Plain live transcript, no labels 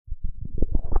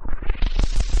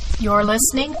You're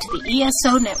listening to the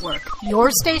ESO Network, your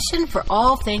station for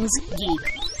all things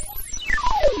geek.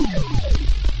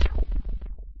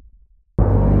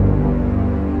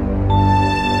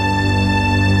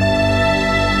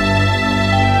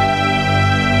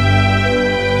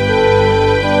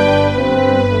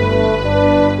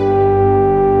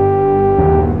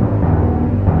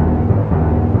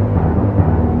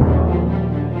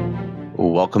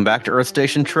 Welcome back to Earth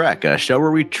Station Trek, a show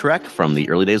where we trek from the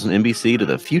early days on NBC to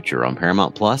the future on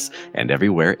Paramount Plus and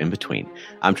everywhere in between.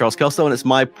 I'm Charles Kelso, and it's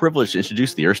my privilege to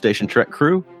introduce the Earth Station Trek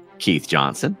crew. Keith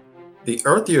Johnson. The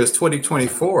Earth year is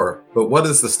 2024, but what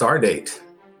is the star date?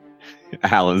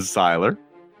 Alan Seiler.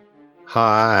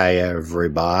 Hi,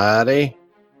 everybody.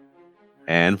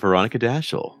 And Veronica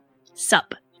Dashel.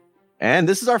 Sup. And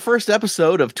this is our first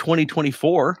episode of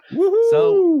 2024.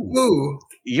 Woohoo! Ooh.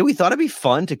 Yeah, we thought it'd be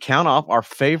fun to count off our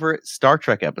favorite Star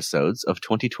Trek episodes of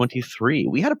 2023.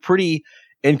 We had a pretty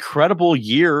incredible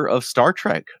year of Star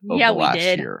Trek over the last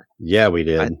year. Yeah, we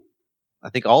did. I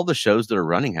think all the shows that are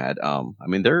running had,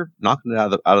 they're knocking it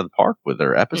out of the park with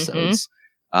their episodes.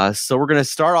 Mm-hmm. So we're going to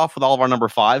start off with all of our number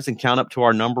fives and count up to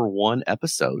our number one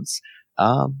episodes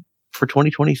for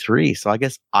 2023. So I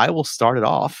guess I will start it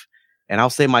off, and I'll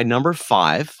say my number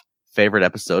 5 favorite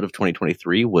episode of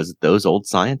 2023 was Those Old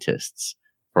Scientists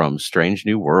from Strange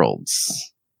New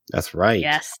Worlds. That's right.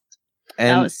 Yes.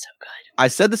 And that was so good. I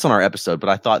said this on our episode, but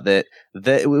I thought that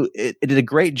it did a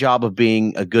great job of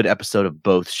being a good episode of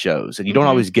both shows. And you don't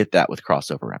always get that with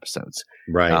crossover episodes.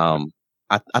 Right.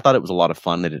 I thought it was a lot of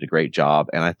fun. They did a great job.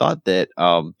 And I thought that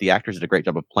the actors did a great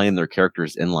job of playing their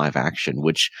characters in live action,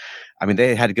 which,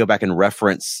 they had to go back and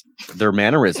reference their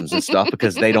mannerisms and stuff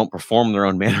because they don't perform their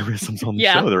own mannerisms on the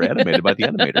show. They're animated by the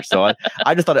animator. So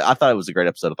I thought it was a great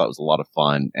episode. I thought it was a lot of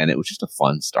fun, and it was just a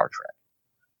fun Star Trek.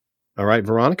 All right,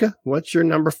 Veronica, what's your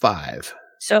number 5?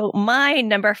 So my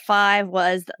number 5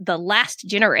 was The Last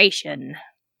Generation.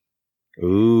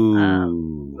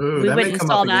 Ooh. We went and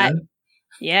saw that.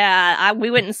 Yeah, we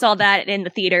went and saw that in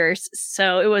the theaters.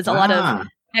 So it was a lot of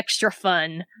extra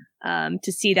fun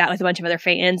to see that with a bunch of other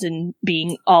fans and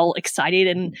being all excited.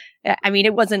 And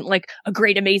it wasn't like a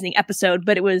great, amazing episode,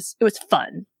 but it was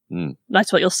fun. Mm.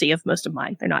 That's what you'll see of most of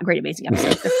mine. They're not great, amazing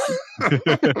episodes.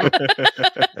 They're fun.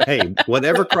 Hey,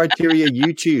 whatever criteria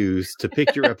you choose to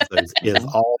pick your episodes is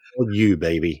all you,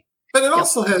 baby. But it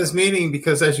also has meaning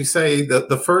because, as you say,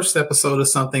 the first episode of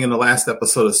something and the last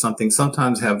episode of something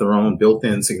sometimes have their own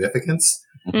built-in significance,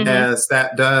 as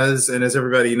that does. And as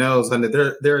everybody knows,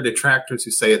 there are detractors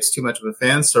who say it's too much of a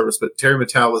fan service, but Terry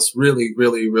Matalas really,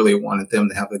 really, really wanted them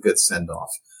to have a good send-off.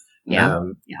 Yeah.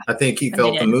 I think he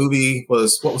felt the movie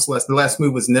was, the last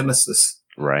movie was Nemesis.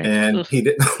 Right. And he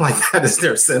didn't like that as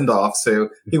their send-off. So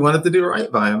he wanted to do right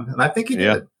by him. And I think he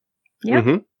did. Yeah.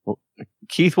 Mm-hmm. Well,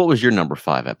 Keith, what was your number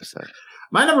 5 episode?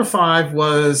 My number 5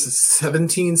 was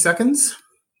 17 Seconds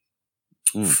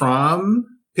from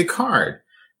Picard.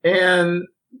 And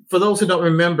for those who don't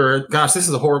remember, gosh, this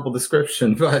is a horrible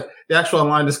description, but the actual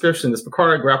online description is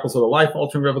Picard grapples with a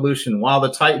life-altering revolution while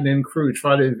the Titan and crew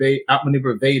try to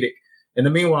outmaneuver Vedic. In the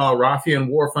meanwhile, Raffi and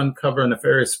Worf uncover a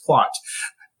nefarious plot.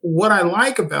 What I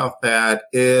like about that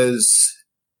is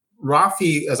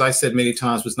Raffi, as I said many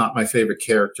times, was not my favorite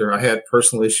character. I had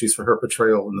personal issues for her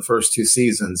portrayal in the first 2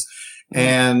 seasons.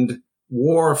 And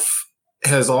Worf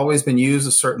has always been used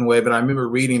a certain way, but I remember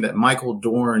reading that Michael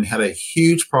Dorn had a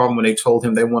huge problem when they told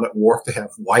him they wanted Worf to have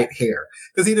white hair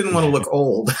because he didn't want to look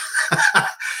old.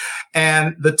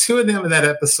 And the two of them in that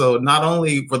episode, not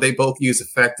only were they both used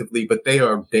effectively, but they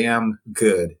are damn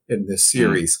good in this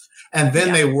series. And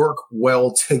then they work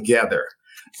well together.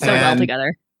 Well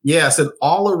together. Yes, and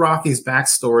all of Raffi's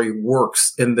backstory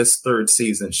works in this 3rd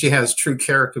season. She has true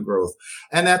character growth.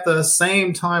 And at the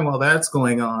same time, while that's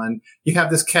going on, you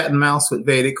have this cat and mouse with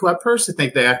Vedic, who I personally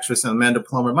think the actress Amanda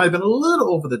Plummer might have been a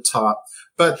little over the top.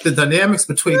 But the dynamics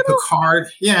between Picard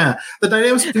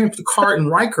and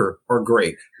Riker are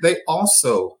great. They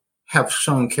also have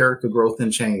shown character growth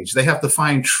and change. They have to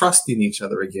find trust in each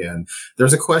other again.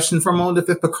 There's a question for a moment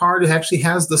if Picard actually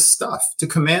has the stuff to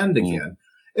command again.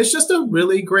 It's just a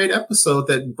really great episode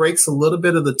that breaks a little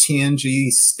bit of the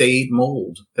TNG staid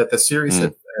mold that the series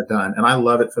had done. And I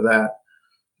love it for that.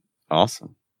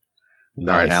 Awesome.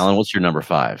 Nice. All right, Alan, what's your number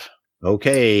 5?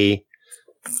 Okay.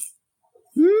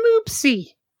 Moopsie.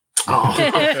 Oh.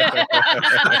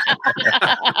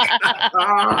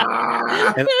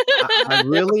 And I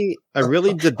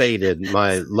really debated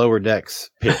my Lower Decks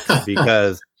pick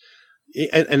because,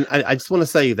 and I just want to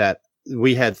say that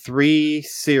we had 3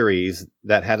 series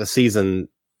that had a season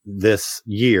this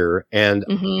year, and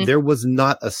there was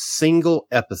not a single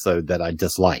episode that I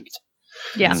disliked.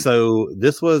 Yeah. So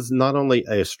this was not only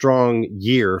a strong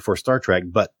year for Star Trek,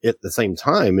 but at the same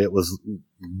time, it was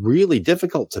really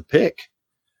difficult to pick,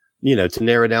 to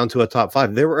narrow down to a top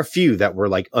 5. There were a few that were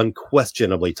like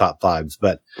unquestionably top 5s,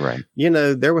 but Right.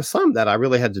 there were some that I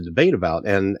really had to debate about.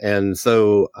 And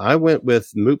so I went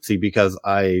with Moopsie because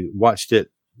I watched it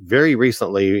very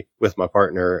recently with my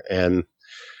partner and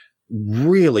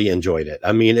really enjoyed it.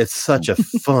 I mean, it's such a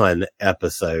fun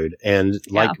episode. And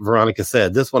like Veronica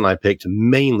said, this one I picked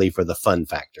mainly for the fun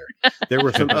factor. There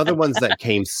were some other ones that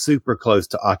came super close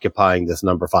to occupying this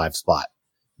number 5 spot.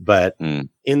 But in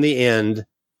the end,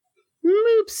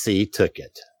 Moopsie took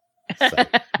it. So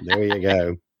there you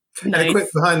go. Nice. And a quick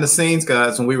behind the scenes,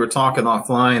 guys, when we were talking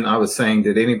offline, I was saying,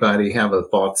 did anybody have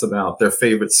thoughts about their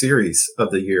favorite series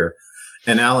of the year?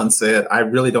 And Alan said, I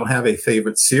really don't have a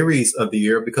favorite series of the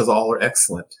year because all are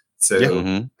excellent. So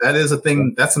that is a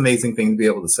thing. That's an amazing thing to be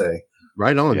able to say.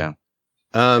 Right on. Yeah.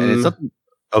 And it's something.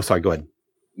 Oh, sorry. Go ahead.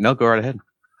 No, go right ahead.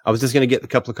 I was just going to get a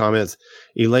couple of comments.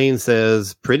 Elaine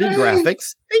says, pretty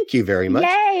graphics. Thank you very much.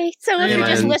 Yay. So if you're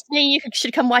just listening, you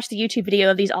should come watch the YouTube video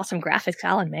of these awesome graphics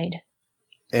Alan made.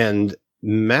 And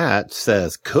Matt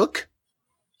says, cook.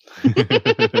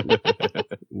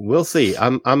 We'll see.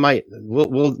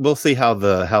 We'll see how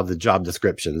the job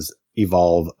descriptions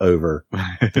evolve over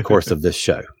the course of this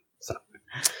show. So,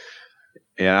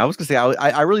 yeah, I was gonna say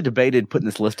I really debated putting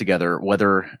this list together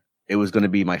whether it was going to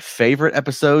be my favorite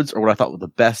episodes or what I thought were the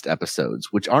best episodes,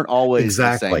 which aren't always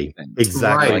the same thing.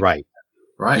 Exactly right.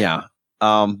 Yeah.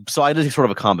 So I did sort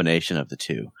of a combination of the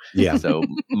two. Yeah. So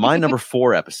my number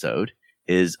 4 episode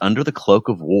is Under the Cloak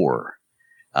of War.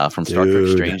 From Star Trek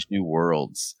Strange New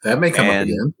Worlds. That may come up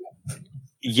again.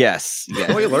 Yes.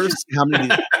 Spoilers.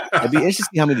 It'd be interesting to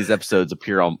see how many of these episodes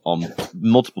appear on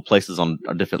multiple places on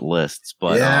different lists.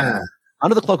 But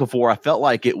Under the Cloak of War, I felt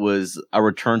like it was a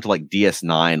return to like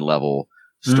DS9 level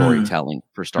storytelling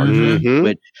for Star Trek,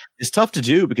 which is tough to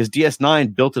do because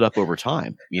DS9 built it up over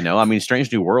time. I mean, Strange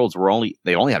New Worlds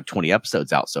they only have 20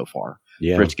 episodes out so far.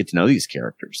 Yeah. For it to get to know these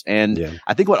characters. And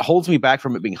I think what holds me back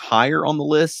from it being higher on the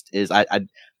list is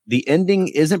the ending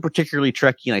isn't particularly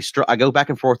Trekky, and I go back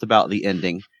and forth about the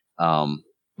ending,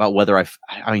 about whether I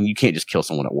mean, you can't just kill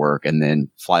someone at work and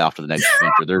then fly off to the next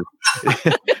adventure.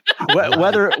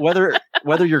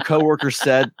 Whether your coworker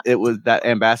said it was that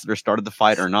ambassador started the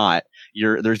fight or not,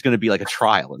 there's going to be like a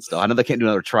trial and stuff. I know they can't do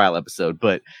another trial episode,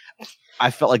 but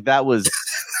I felt like that was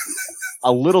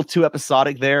a little too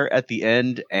episodic there at the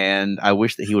end, and I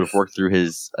wish that he would have worked through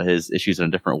his issues in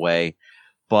a different way.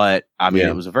 But I mean,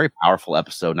 it was a very powerful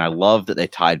episode, and I love that they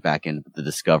tied back in the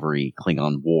Discovery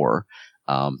Klingon War,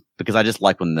 because I just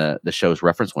like when the shows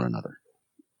reference one another.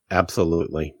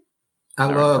 Absolutely. I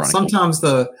love sometimes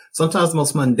the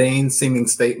most mundane seeming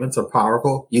statements are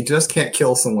powerful. You just can't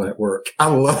kill someone at work. I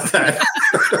love that.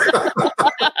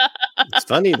 It's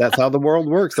funny. That's how the world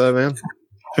works, though, man.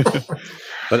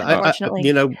 But I,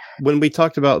 when we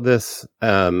talked about this,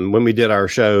 when we did our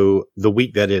show the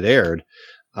week that it aired,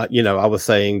 I was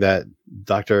saying that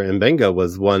Dr. Mbenga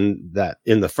was one that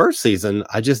in the first season,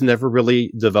 I just never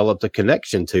really developed a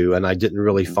connection to, and I didn't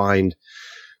really find,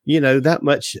 that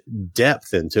much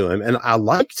depth into him. And I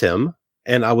liked him,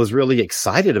 and I was really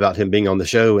excited about him being on the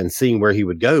show and seeing where he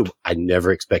would go. I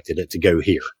never expected it to go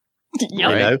here.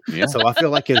 Yeah. So I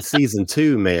feel like in season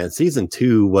 2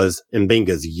 was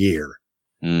Mbenga's year.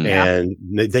 And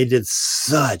they did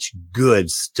such good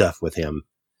stuff with him.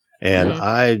 And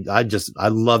I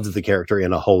loved the character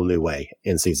in a whole new way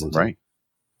in season 2. Right.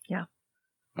 Yeah.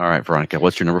 All right, Veronica,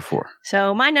 what's your number 4?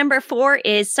 So my number 4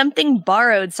 is Something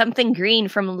Borrowed, Something Green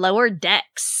from Lower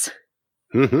Decks.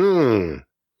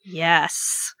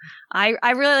 Yes.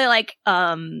 I really like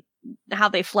how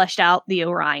they fleshed out the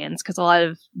Orions, because a lot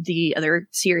of the other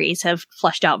series have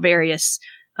fleshed out various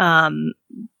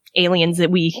aliens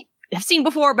that we have seen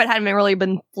before but hadn't really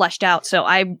been fleshed out. So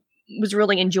I was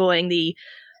really enjoying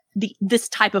this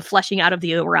type of fleshing out of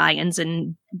the Orions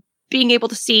and being able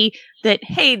to see that,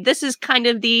 hey, this is kind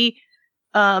of the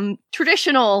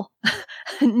traditional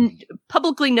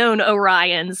publicly known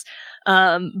Orions,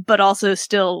 but also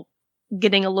still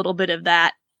getting a little bit of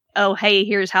that, oh, hey,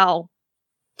 here's how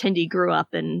Tendi grew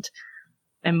up and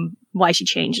why she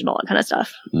changed and all that kind of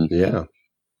stuff. Yeah.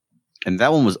 And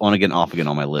that one was on again, off again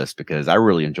on my list because I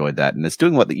really enjoyed that. And it's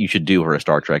doing what you should do for a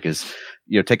Star Trek is,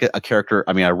 take a character,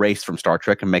 a race from Star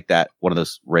Trek and make that one of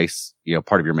those race,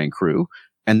 part of your main crew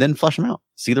and then flesh them out,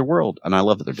 see their world. And I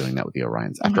love that they're doing that with the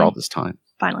Orions after all this time.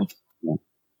 Finally. Yeah.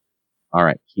 All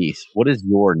right, Keith, what is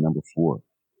your number 4?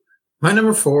 My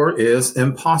number 4 is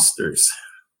Imposters.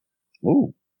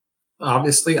 Ooh.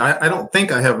 Obviously, I don't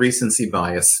think I have recency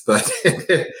bias, but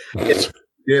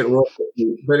It was.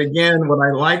 But again, what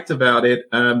I liked about it,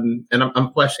 and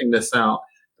I'm fleshing this out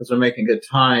because we're making good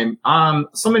time.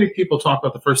 So many people talk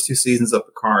about the first 2 seasons of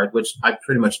Picard, which I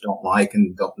pretty much don't like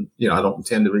and I don't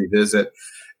intend to revisit.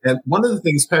 And one of the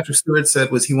things Patrick Stewart said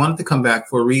was he wanted to come back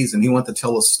for a reason. He wanted to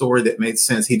tell a story that made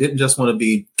sense. He didn't just want to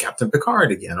be Captain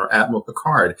Picard again or Admiral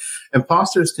Picard. And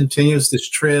Foster's continues this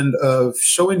trend of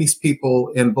showing these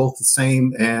people in both the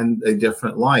same and a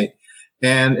different light.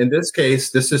 And in this case,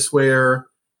 this is where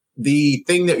the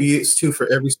thing that you're used to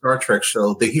for every Star Trek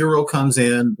show, the hero comes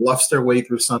in, bluffs their way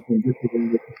through something,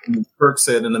 as Kirk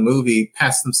said in the movie,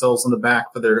 pats themselves on the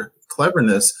back for their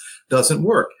cleverness, doesn't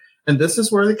work. And this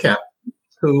is where the captain,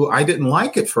 who I didn't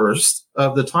like at first,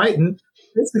 of the Titan,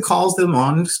 basically calls them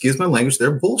on, excuse my language,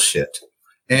 they're bullshit.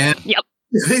 And yep.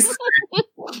 You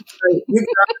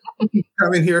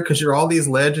come in here because you're all these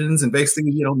legends and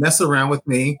basically, mess around with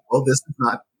me. Oh, this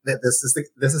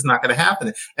is not going to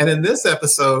happen. And in this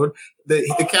episode,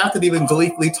 the captain even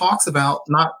gleefully talks about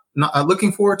not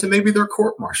looking forward to maybe their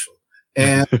court martial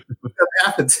and what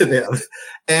happened to them.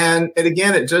 And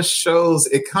again, it just shows,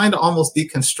 it kind of almost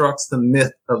deconstructs the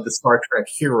myth of the Star Trek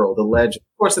hero, the legend.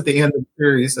 Of course, at the end of the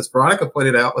series, as Veronica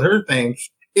pointed out with her thing,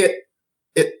 it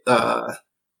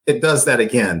does that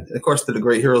again. Of course, the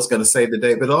great hero is going to save the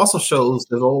day, but it also shows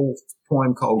this old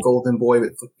poem called Golden Boy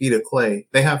with feet of clay.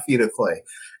 They have feet of clay.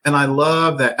 And I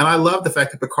love that. And I love the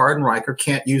fact that Picard and Riker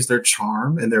can't use their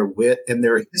charm and their wit and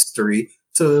their history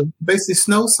to basically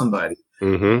snow somebody.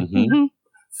 Mm-hmm. Mm-hmm.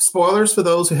 Spoilers for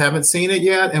those who haven't seen it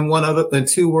yet. And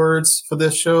 2 words for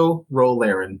this show, Ro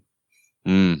Laren.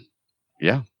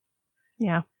 Yeah.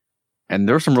 Yeah. And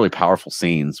there were some really powerful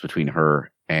scenes between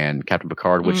her and Captain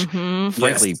Picard, which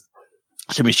frankly,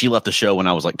 I mean, she left the show when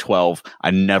I was like 12.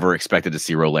 I never expected to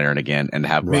see Ro Laren again and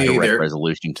have direct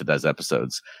resolution to those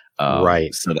episodes.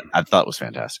 Right. So I thought it was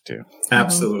fantastic too.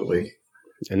 Absolutely.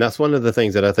 And that's one of the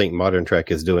things that I think modern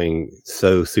Trek is doing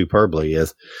so superbly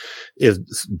is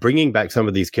bringing back some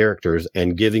of these characters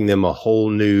and giving them a whole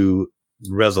new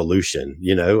resolution,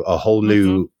 a whole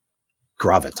new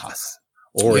gravitas.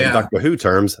 Or in Doctor Who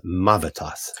terms,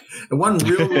 mavitas. And one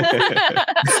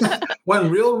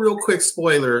real quick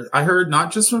spoiler I heard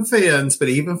not just from fans, but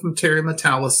even from Terry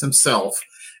Matalas himself,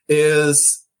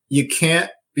 is you can't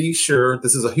be sure,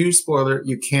 this is a huge spoiler,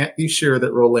 you can't be sure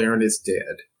that Ro Laren is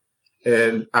dead.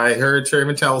 And I heard Terry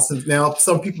Matalas, now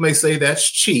some people may say that's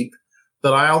cheap,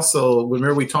 but I also,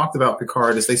 remember we talked about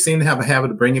Picard, is they seem to have a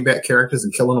habit of bringing back characters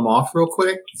and killing them off real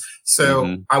quick.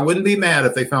 So I wouldn't be mad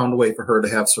if they found a way for her to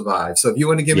have survived. So if you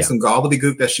want to give me some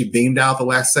gobbledygook that she beamed out the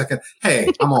last second,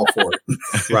 hey, I'm all for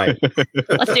it. Right.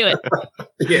 Let's do it.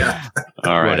 Yeah.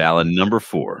 All right, Alan, number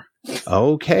 4.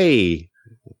 Okay.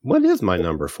 What is my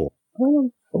number 4?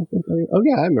 Oh,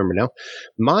 yeah, I remember now.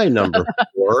 My number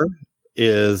 4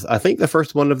 is, I think, the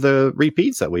first one of the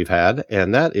repeats that we've had,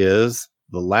 and that is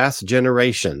The Last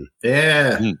Generation.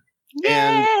 Yeah.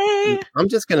 And I'm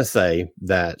just going to say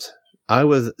that I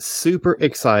was super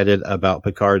excited about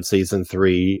Picard season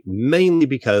 3, mainly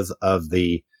because of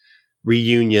the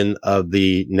reunion of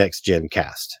the Next Gen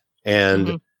cast.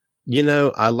 And,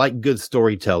 I like good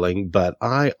storytelling, but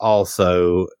I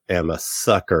also am a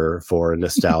sucker for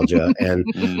nostalgia. And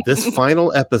this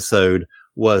final episode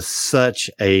was such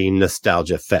a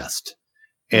nostalgia fest.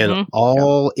 And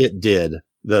all it did,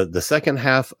 the second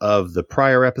half of the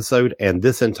prior episode and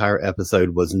this entire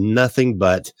episode was nothing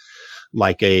but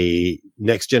like a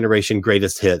Next Generation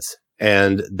greatest hits.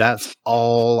 And that's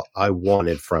all I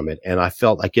wanted from it. And I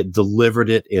felt like it delivered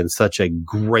it in such a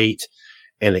great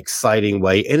and exciting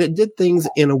way. And it did things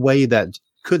in a way that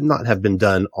could not have been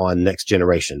done on Next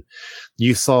Generation.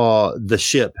 You saw the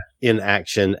ship in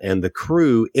action and the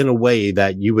crew in a way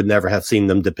that you would never have seen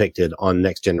them depicted on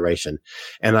Next Generation.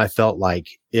 And I felt like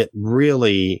it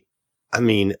really,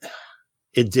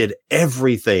 it did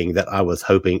everything that I was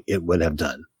hoping it would have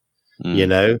done.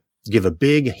 Give a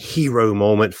big hero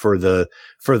moment for the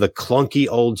clunky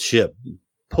old ship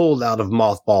pulled out of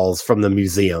mothballs from the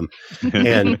museum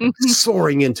and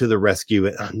soaring into the rescue.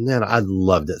 And man, I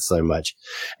loved it so much.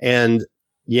 And,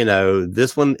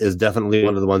 this one is definitely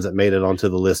one of the ones that made it onto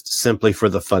the list simply for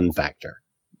the fun factor.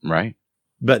 Right.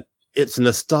 But it's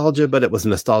nostalgia, but it was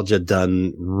nostalgia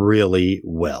done really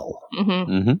well.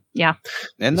 Yeah.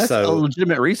 And that's a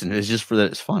legitimate reason. It's just for that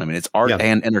it's fun. It's art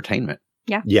and entertainment.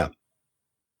 Yeah.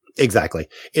 Exactly.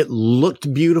 It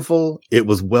looked beautiful. It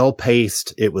was well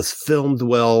paced. It was filmed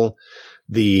well.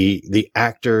 The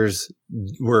actors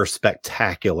were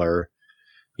spectacular.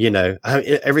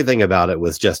 Everything about it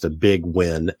was just a big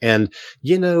win. And,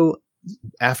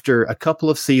 after a couple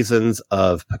of seasons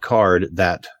of Picard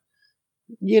that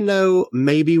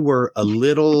maybe were a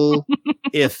little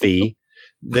iffy.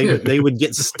 They would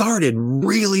get started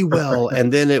really well,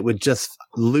 and then it would just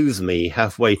lose me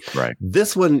halfway. Right.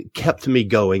 This one kept me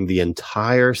going the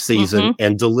entire season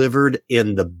and delivered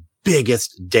in the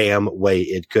biggest damn way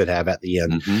it could have at the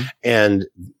end. And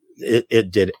it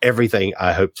did everything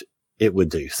I hoped it would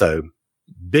do. So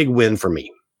big win for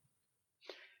me.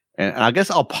 And I guess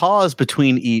I'll pause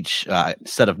between each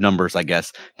set of numbers, I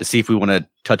guess, to see if we want to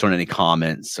touch on any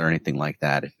comments or anything like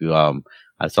that. If you,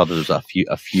 I saw that there's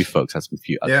a few folks had some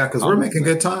few. Yeah, because we're making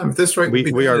good time. At this rate,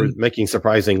 we are making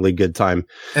surprisingly good time.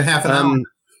 In half an hour.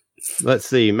 Let's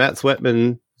see. Matt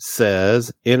Sweatman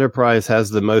says Enterprise has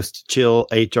the most chill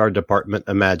HR department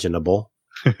imaginable.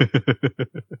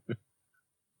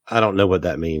 I don't know what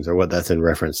that means or what that's in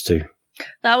reference to.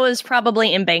 That was probably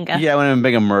Mbenga. Yeah, when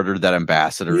Mbenga murdered that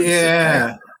ambassador.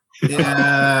 Yeah.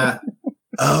 Yeah.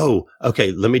 Oh,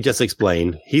 okay. Let me just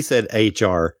explain. He said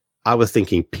HR. I was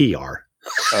thinking PR.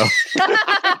 Oh.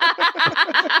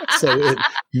 So it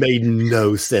made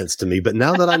no sense to me. But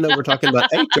now that I know we're talking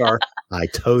about HR, I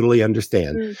totally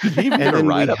understand. And then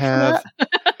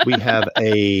we have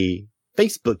a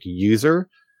Facebook user,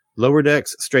 Lower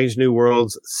Decks, Strange New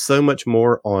Worlds, so much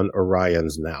more on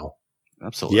Orions now.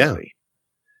 Absolutely.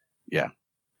 Yeah.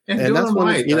 And that's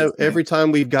when, every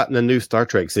time we've gotten a new Star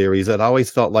Trek series, it always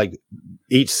felt like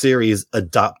each series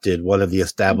adopted one of the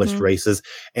established races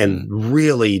and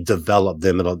really developed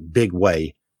them in a big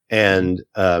way. And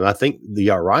I think the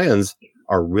Orions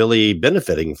are really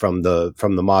benefiting from the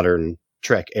modern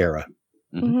Trek era.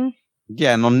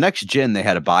 Yeah, and on Next Gen, they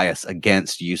had a bias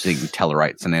against using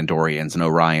Tellarites and Andorians and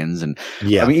Orions. And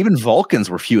I mean, even Vulcans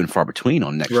were few and far between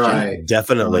on Next Gen.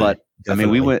 Definitely. But I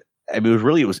mean,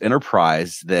 it was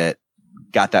Enterprise that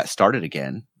got that started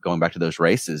again, going back to those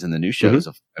races, and the new shows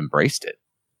have embraced it.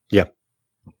 Yeah.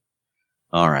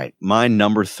 All right. My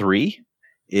number 3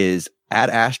 is Ad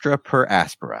Astra per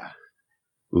Aspera.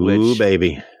 Ooh,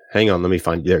 baby. Hang on. Let me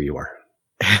find. There you are.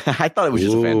 I thought it was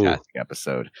just a fantastic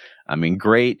episode. I mean,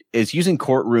 great. It's using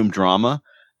courtroom drama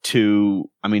to,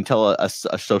 tell a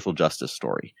social justice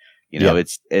story.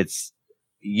 It's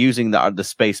using the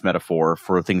space metaphor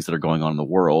for things that are going on in the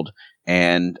world,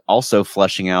 and also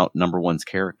fleshing out number 1's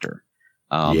character.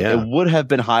 It would have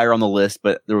been higher on the list,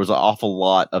 but there was an awful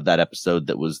lot of that episode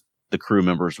that was the crew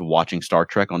members watching Star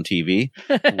Trek on TV,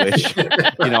 which,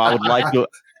 I would like to,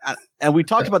 and we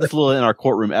talked about this a little in our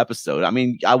courtroom episode. I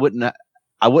mean, I wouldn't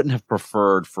have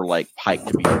preferred for like Pike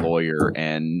to be a lawyer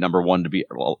and number 1 to be,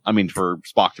 for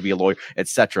Spock to be a lawyer,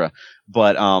 etc.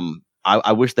 But,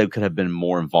 I wish they could have been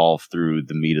more involved through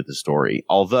the meat of the story.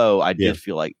 Although I did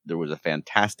feel like there was a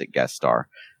fantastic guest star,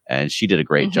 and she did a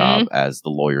great job as the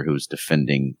lawyer who was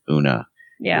defending Una.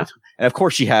 Yeah. And of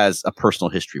course she has a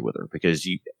personal history with her because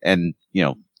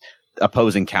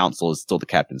opposing counsel is still the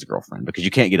captain's girlfriend, because you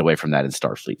can't get away from that in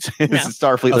Starfleet. In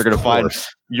Starfleet, they're going to find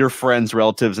your friends,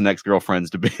 relatives, and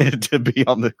ex-girlfriends to be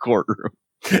on the courtroom.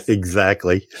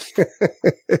 Exactly.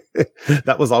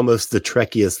 That was almost the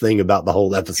Trekkiest thing about the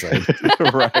whole episode.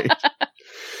 Right.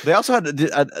 They also had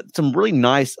some really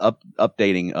nice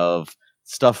updating of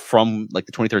stuff from like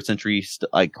the 23rd century,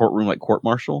 like courtroom, like court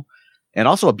martial, and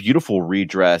also a beautiful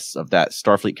redress of that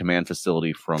Starfleet command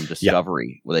facility from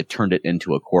Discovery, where they turned it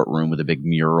into a courtroom with a big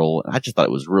mural. I just thought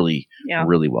it was really,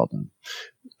 really well done.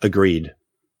 Agreed.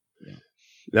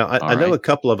 Now, I know a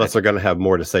couple of us are going to have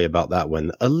more to say about that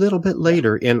one a little bit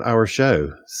later in our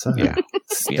show. So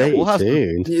stay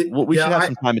tuned. We should have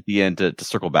some time at the end to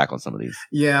circle back on some of these.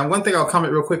 Yeah, one thing I'll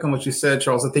comment real quick on what you said,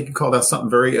 Charles. I think you called out something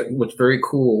very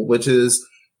cool, which is,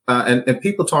 and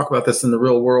people talk about this in the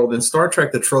real world. In Star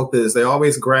Trek, the trope is they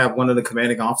always grab one of the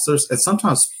commanding officers and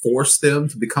sometimes force them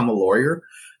to become a lawyer.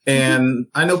 And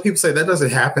I know people say that doesn't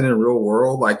happen in the real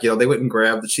world. Like, they wouldn't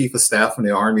grab the chief of staff from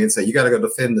the army and say, you got to go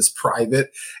defend this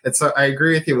private. And so I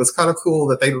agree with you. It was kind of cool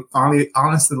that they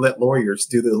honestly let lawyers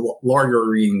do the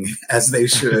lawyering as they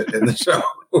should in the show.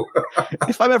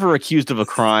 If I'm ever accused of a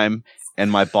crime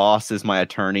and my boss is my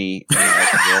attorney and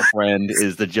my girlfriend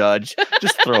is the judge,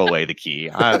 just throw away the key.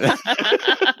 This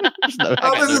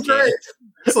is great.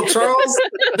 So Charles,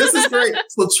 this is great.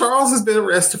 So Charles has been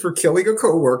arrested for killing a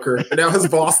coworker, and now his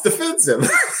boss defends him.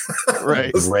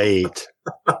 Right. Great.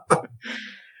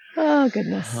 Oh,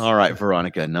 goodness. All right,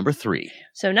 Veronica, number 3.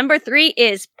 So number 3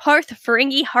 is Parth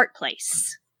Ferengi Heart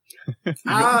Place.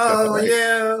 Oh,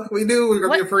 yeah. We knew we were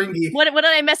going to be a Ferengi. What did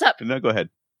I mess up? No, go ahead.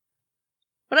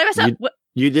 What did I mess up?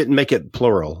 You didn't make it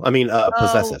plural.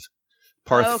 Possessive.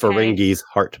 Parth Ferengi's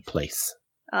Heart Place.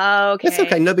 Okay. It's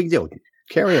okay. No big deal.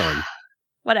 Carry on.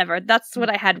 Whatever. That's what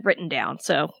I had written down.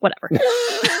 So whatever.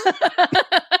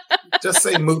 Just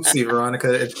say Moopsie,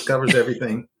 Veronica. It covers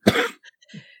everything.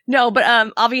 No,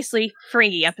 but obviously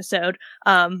Ferengi episode.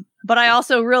 But I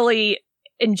also really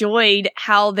enjoyed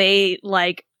how they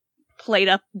like played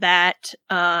up that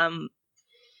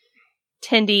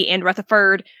Tendi and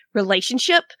Rutherford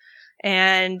relationship,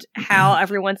 and how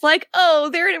everyone's like,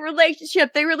 oh, they're in a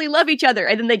relationship, they really love each other,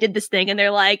 and then they did this thing and they're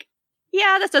like,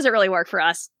 yeah, this doesn't really work for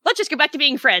us. Let's just go back to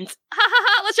being friends. Ha ha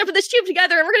ha, let's jump in this tube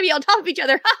together and we're gonna be on top of each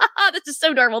other. Ha ha ha, this is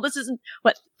so normal. This isn't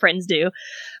what friends do.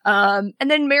 And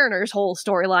then Mariner's whole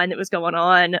storyline that was going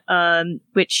on,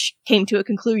 which came to a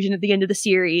conclusion at the end of the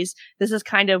series. This is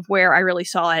kind of where I really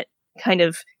saw it kind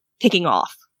of kicking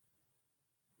off.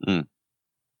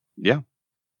 Yeah.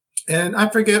 And I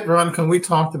forget, Veronica, we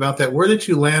talked about that. Where did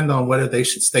you land on whether they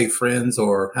should stay friends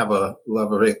or have a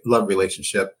love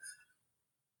relationship?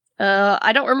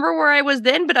 I don't remember where I was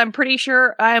then, but I'm pretty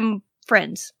sure I'm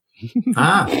friends.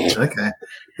 Okay.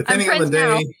 Depending on the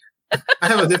day, I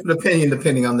have a different opinion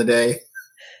depending on the day.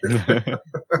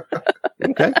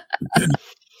 Okay.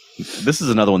 This is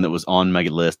another one that was on my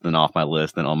list, then off my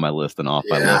list, then on my list, then off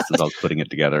my list as I was putting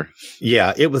it together.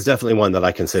 Yeah, it was definitely one that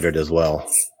I considered as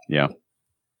well. Yeah.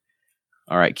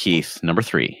 All right, Keith, number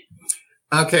 3.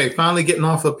 Okay, finally getting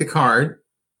off of Picard,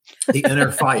 the inner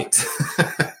fight.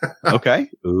 Okay.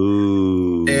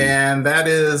 Ooh. And that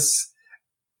is,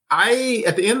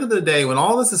 at the end of the day, when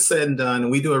all this is said and done,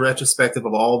 and we do a retrospective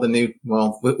of all the new,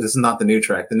 well, this is not the new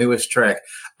track, the newest track.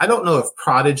 I don't know if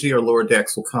Prodigy or Lower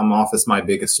Decks will come off as my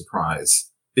biggest surprise,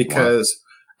 because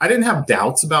I didn't have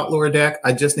doubts about Lower Decks.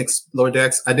 I didn't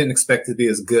expect it to be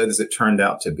as good as it turned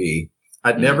out to be.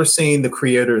 I'd never seen the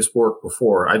creators work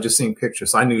before. I just seen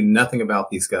pictures. I knew nothing about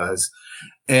these guys.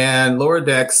 And Lower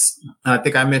Decks, I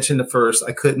think I mentioned it first.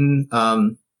 I couldn't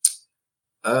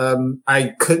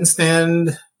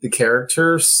stand the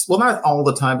characters. Well, not all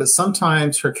the time, but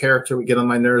sometimes her character would get on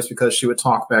my nerves because she would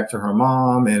talk back to her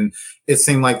mom. And it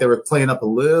seemed like they were playing up a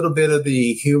little bit of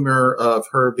the humor of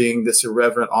her being this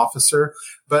irreverent officer.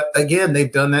 But again,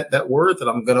 they've done that word that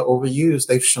I'm going to overuse.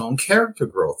 They've shown character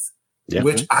growth. Yeah.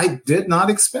 Which I did not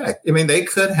expect. I mean, they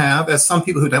could have, as some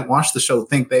people who don't watch the show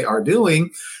think they are doing,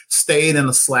 stayed in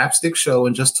a slapstick show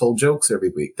and just told jokes every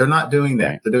week. They're not doing that.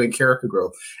 Right. They're doing character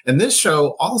growth. And this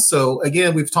show also,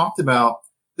 again, we've talked about,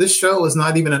 this show is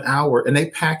not even an hour and they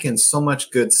pack in so much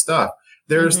good stuff.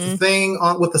 There's the thing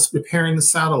with repairing the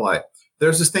satellite.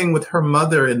 There's this thing with her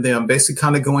mother and them basically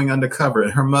kind of going undercover,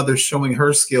 and her mother showing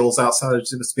her skills outside of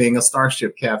just being a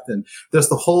starship captain. There's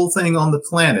the whole thing on the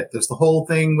planet. There's the whole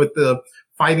thing with the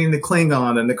fighting the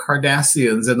Klingon and the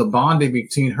Cardassians and the bonding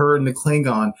between her and the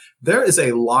Klingon. There is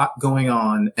a lot going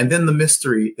on. And then the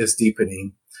mystery is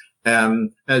deepening.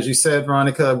 As you said,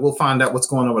 Veronica, we'll find out what's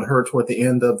going on with her toward the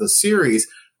end of the series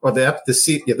or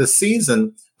the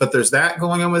season. But there's that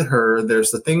going on with her. There's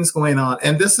the things going on.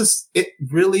 And it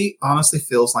really honestly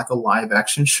feels like a live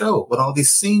action show with all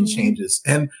these scene changes.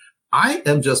 And I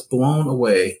am just blown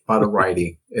away by the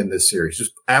writing in this series.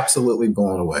 Just absolutely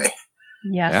blown away.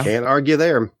 Yeah. Can't argue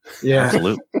there. Yeah.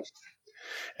 Absolutely.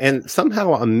 And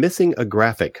somehow I'm missing a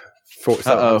graphic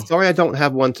I'm sorry I don't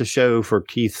have one to show for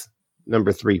Keith's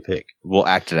number 3 pick. We'll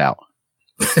act it out.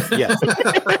 Yes.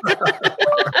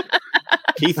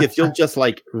 Keith, if you'll just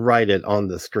write it on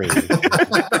the screen.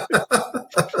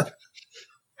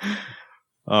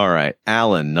 All right.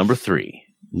 Alan, number 3.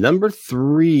 Number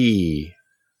 3.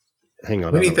 Hang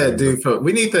on. We need that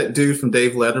dude from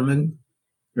Dave Letterman.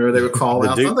 Remember they would call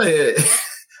out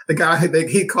the guy,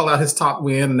 he'd call out his top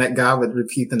win and that guy would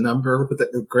repeat the number with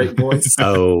a great voice.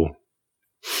 Oh.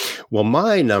 Well,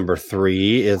 my number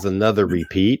 3 is another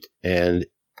repeat, and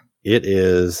it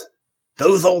is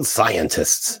Those Old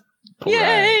Scientists.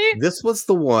 Yay! This was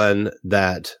the one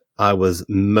that I was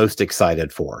most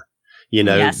excited for.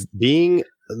 Loving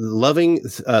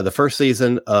the first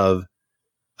season of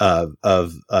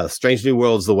Strange New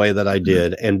Worlds the way that I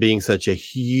did, and being such a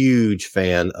huge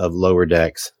fan of Lower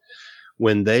Decks.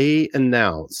 When they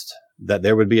announced that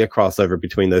there would be a crossover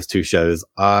between those two shows,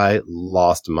 I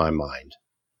lost my mind.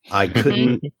 I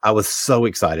was so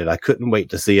excited. I couldn't wait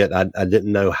to see it. I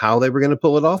didn't know how they were going to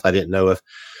pull it off. I didn't know if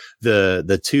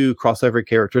the two crossover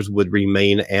characters would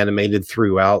remain animated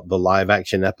throughout the live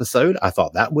action episode. I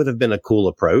thought that would have been a cool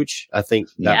approach. I think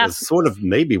that was sort of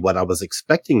maybe what I was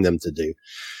expecting them to do.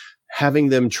 Having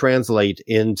them translate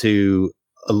into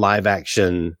a live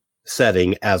action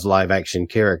setting as live action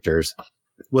characters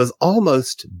was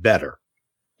almost better.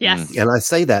 Yes. And I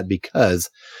say that because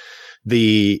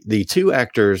the two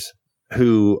actors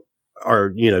who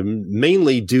are,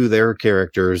 mainly do their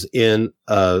characters in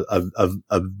a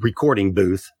recording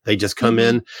booth. They just come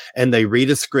in and they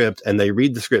read a script, and they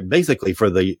read the script basically for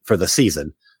the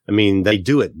season. I mean, they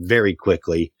do it very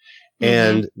quickly.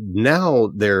 And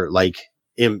now they're like,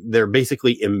 they're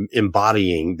basically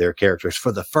embodying their characters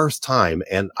for the first time.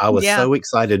 And I was so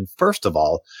excited, first of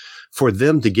all, for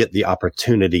them to get the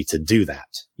opportunity to do that,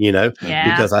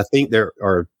 because I think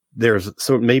there's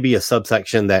maybe a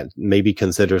subsection that maybe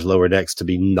considers Lower Decks to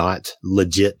be not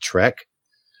legit Trek.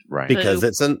 Right. Because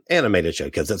it's an animated show,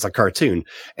 because it's a cartoon.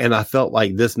 And I felt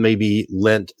like this maybe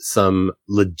lent some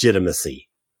legitimacy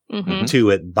to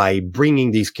it by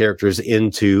bringing these characters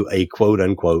into a quote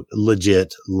unquote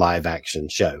legit live action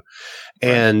show.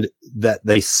 And that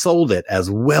they sold it as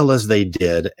well as they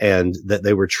did, and that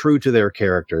they were true to their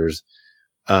characters.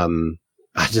 I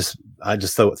just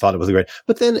thought it was great.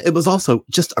 But then it was also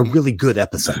just a really good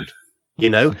episode.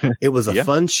 It was a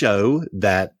fun show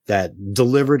that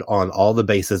delivered on all the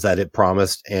bases that it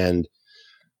promised. And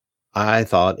I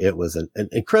thought it was an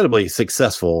incredibly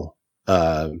successful,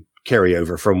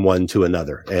 carryover from one to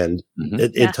another. And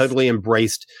it totally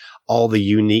embraced all the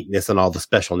uniqueness and all the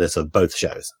specialness of both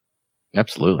shows.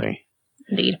 Absolutely.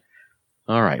 Indeed.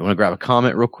 All right. Want to grab a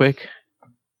comment real quick?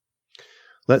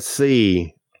 Let's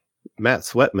see. Matt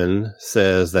Sweatman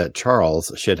says that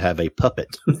Charles should have a puppet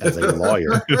as a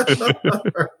lawyer.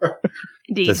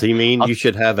 Indeed. Does he mean you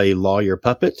should have a lawyer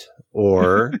puppet,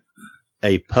 or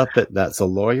a puppet that's a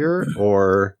lawyer,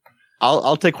 or...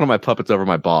 I'll take one of my puppets over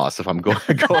my boss if I'm going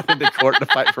into court to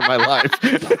fight for my life.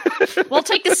 We'll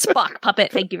take the Spock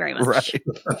puppet. Thank you very much. Right.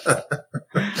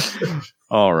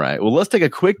 All right. Well, let's take a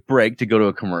quick break to go to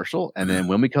a commercial. And then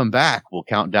when we come back, we'll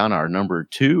count down our number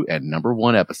 2 and number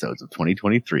 1 episodes of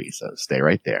 2023. So stay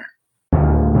right there.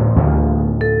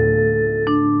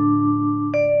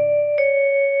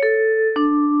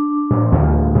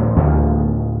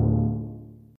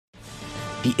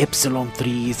 The Epsilon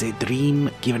 3 is a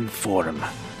dream given form.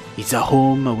 It's a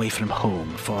home away from home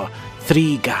for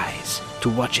 3 guys to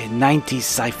watch a 90s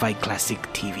sci-fi classic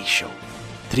TV show.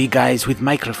 3 guys with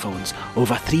microphones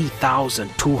over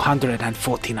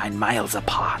 3,249 miles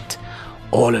apart,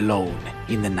 all alone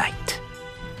in the night.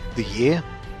 The year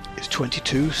is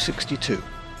 2262.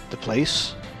 The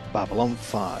place, Babylon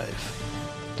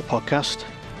 5. The podcast,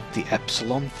 The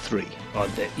Epsilon 3. On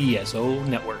the ESO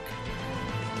Network.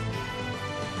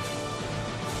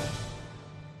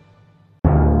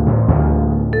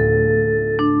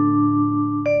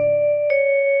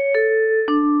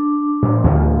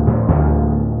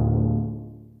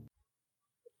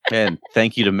 And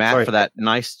thank you to Matt for that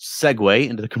nice segue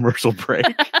into the commercial break.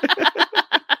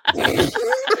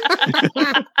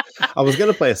 I was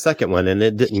going to play a second one and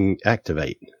it didn't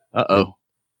activate. Uh-oh.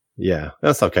 Yeah,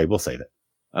 that's okay. We'll save it.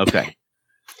 Okay.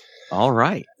 All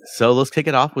right. So let's kick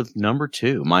it off with number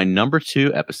 2. My number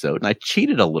 2 episode. And I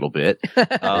cheated a little bit.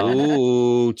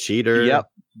 Ooh, cheater. Yep.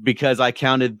 Because I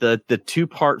counted the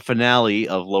 2-part finale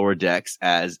of Lower Decks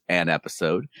as an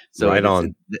episode. So right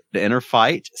on. The Inner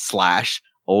Fight /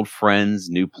 Old Friends,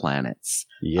 New Planets.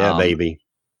 Yeah, baby.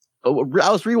 I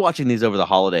was rewatching these over the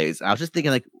holidays. I was just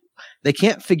thinking, like, they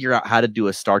can't figure out how to do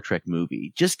a Star Trek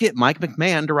movie. Just get Mike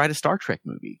McMahon to write a Star Trek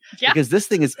movie. Yeah. Because this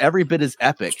thing is every bit as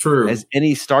epic as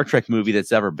any Star Trek movie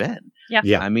that's ever been.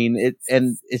 Yeah. I mean,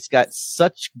 it's got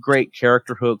such great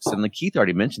character hooks. And Keith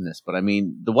already mentioned this, but I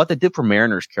mean, what they did for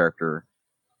Mariner's character,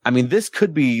 I mean, this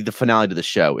could be the finale to the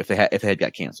show if they had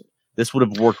got canceled. This would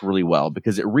have worked really well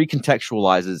because it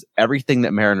recontextualizes everything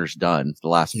that Mariner's done for the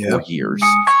last 4 years.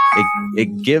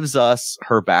 It gives us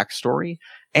her backstory.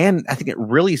 And I think it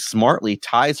really smartly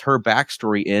ties her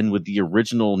backstory in with the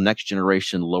original Next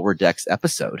Generation Lower Decks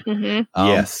episode. Mm-hmm.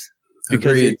 Yes.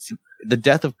 Because it's the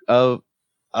death of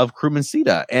crewman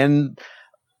Sita. And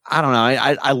I don't know.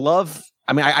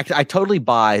 I totally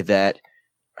buy that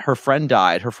her friend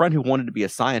died. Her friend who wanted to be a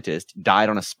scientist died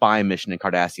on a spy mission in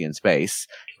Cardassian space.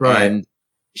 Right. And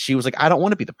she was like, I don't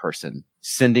want to be the person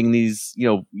sending these,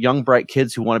 young, bright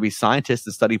kids who want to be scientists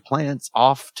and study plants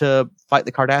off to fight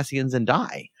the Cardassians and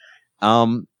die.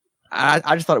 I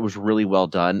just thought it was really well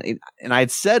done. And I had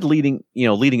said leading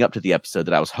up to the episode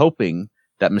that I was hoping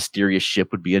that mysterious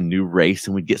ship would be a new race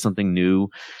and we'd get something new.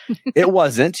 It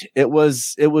wasn't. It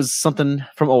was something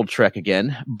from old Trek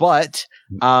again, but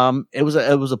it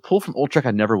was a pull from old Trek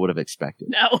I never would have expected.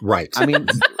 No. Right. I mean,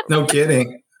 no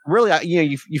kidding. Really,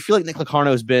 you feel like Nick Locarno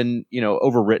has been,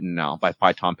 overwritten now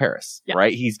by Tom Paris,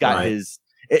 right? He's got his.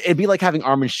 It'd be like having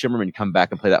Armin Shimmerman come back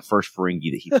and play that first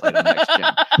Ferengi that he played on Next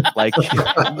Gen. Like, you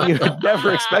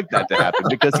never expect that to happen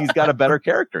because he's got a better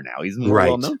character now. He's more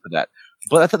well known for that.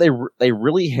 But I thought they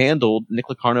really handled Nick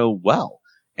Locarno well,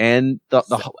 and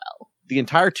the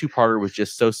entire 2-parter was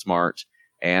just so smart,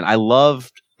 and I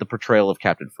loved the portrayal of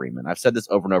Captain Freeman. I've said this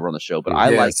over and over on the show, but I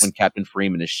like when Captain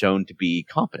Freeman is shown to be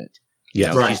competent.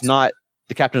 Yeah. Right. She's not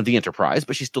the captain of the Enterprise,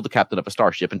 but she's still the captain of a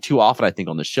starship. And too often, I think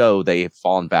on the show, they have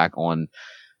fallen back on,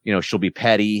 she'll be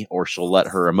petty, or she'll let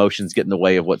her emotions get in the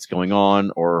way of what's going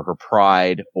on, or her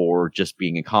pride, or just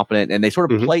being incompetent. And they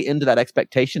sort of play into that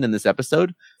expectation in this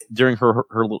episode during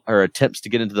her attempts to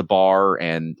get into the bar,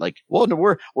 and like, well, no,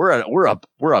 we're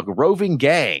a roving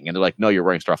gang, and they're like, no, you're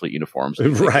wearing Starfleet uniforms,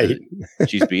 right?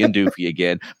 She's being doofy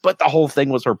again, but the whole thing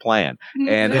was her plan,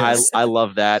 and I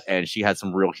love that. And she had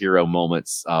some real hero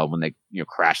moments when they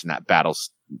crashed in that battle.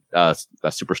 A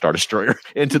superstar destroyer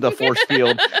into the force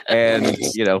field and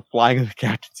flying the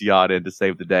captain's yacht in to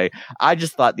save the day. I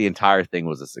just thought the entire thing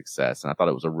was a success, and I thought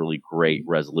it was a really great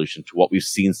resolution to what we've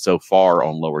seen so far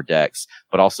on Lower Decks,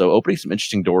 but also opening some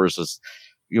interesting doors as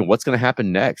what's going to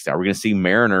happen next. Are we going to see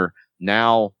Mariner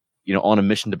now on a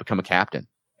mission to become a captain?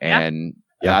 And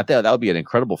I thought that would be an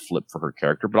incredible flip for her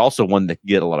character, but also one that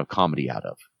get a lot of comedy out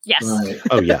of. Yes. Right.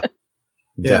 Oh yeah.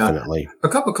 Definitely. A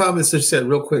couple comments that you said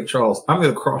real quick, Charles. I'm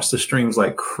going to cross the streams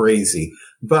like crazy.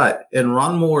 But in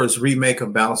Ron Moore's remake of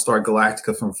Battlestar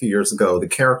Galactica from a few years ago, the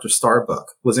character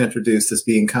Starbuck was introduced as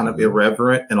being kind of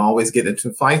irreverent and always get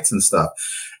into fights and stuff.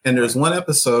 And there's one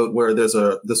episode where there's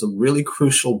a really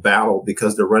crucial battle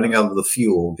because they're running out of the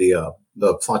fuel,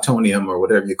 the plutonium or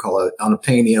whatever you call it,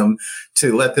 unobtainium,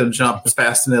 to let them jump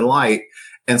faster than light.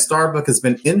 And Starbuck has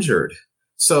been injured.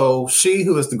 So she,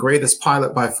 who is the greatest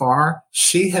pilot by far,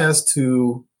 she has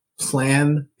to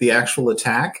plan the actual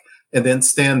attack and then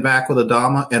stand back with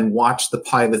Adama and watch the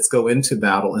pilots go into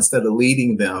battle instead of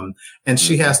leading them. And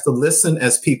she has to listen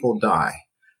as people die.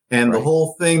 And the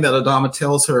whole thing that Adama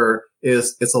tells her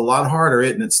is it's a lot harder,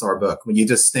 isn't it, Starbuck, when you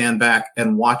just stand back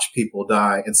and watch people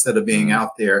die instead of being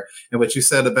out there. And what you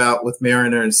said about with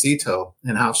Mariner and Sito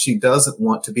and how she doesn't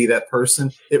want to be that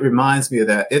person, it reminds me of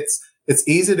that. It's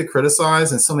easy to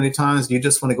criticize, and so many times you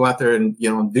just want to go out there and,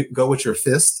 go with your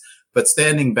fist, but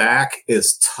standing back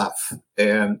is tough.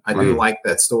 And I do like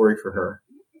that story for her.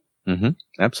 Mm-hmm.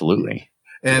 Absolutely.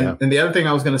 And the other thing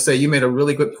I was going to say, you made a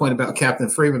really good point about Captain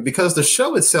Freeman, because the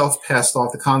show itself passed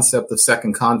off the concept of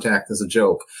second contact as a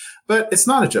joke, but it's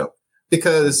not a joke.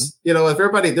 Because, if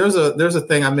everybody, there's a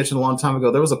thing I mentioned a long time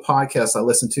ago. There was a podcast I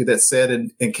listened to that said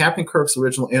in Captain Kirk's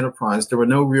original Enterprise, there were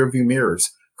no rear view mirrors.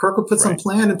 Kirk would put some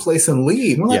plan in place and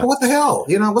leave. We're like, what the hell?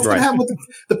 What's going to happen with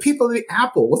the people of the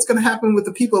Apple? What's going to happen with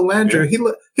the people of Landru?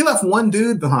 He left one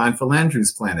dude behind for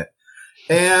Landru's planet.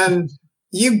 And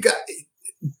you got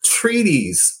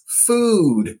treaties,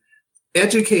 food,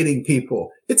 educating people.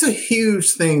 It's a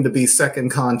huge thing to be second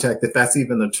contact, if that's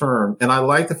even a term. And I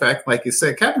like the fact, like you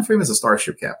said, Captain Freeman's a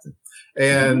starship captain.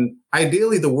 And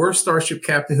ideally, the worst starship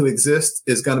captain who exists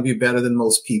is going to be better than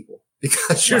most people,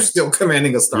 because you're still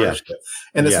commanding a starship.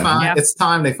 And it's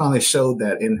time they finally showed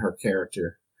that in her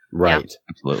character. Right. Yeah.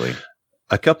 Absolutely.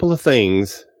 A couple of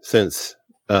things since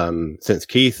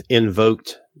Keith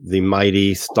invoked the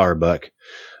mighty Starbuck.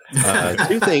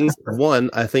 Two things. One,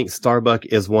 I think Starbuck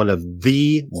is one of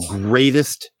the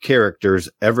greatest characters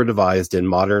ever devised in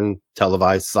modern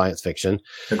televised science fiction.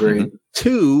 Agreed.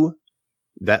 Two,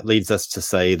 that leads us to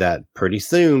say that pretty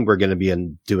soon we're going to be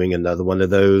doing another one of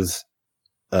those.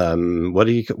 What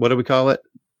do we call it?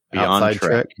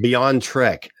 Beyond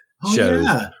Trek shows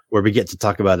where we get to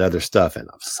talk about other stuff, and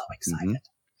I'm so excited.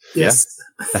 Yes,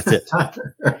 that's it.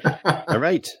 All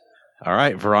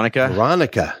right,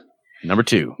 Veronica. Number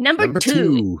two. Number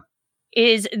two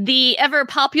is the ever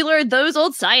popular Those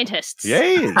Old Scientists.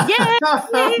 Yay! Yay!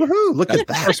 Woohoo! Look at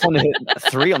that. First one to hit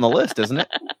 3 on the list, isn't it?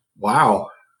 Wow.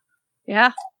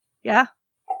 Yeah.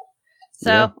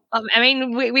 So,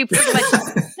 we pretty much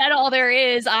said all there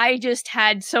is. I just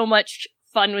had so much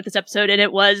fun with this episode, and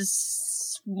it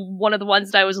was one of the ones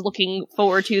that I was looking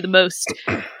forward to the most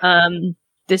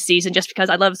this season, just because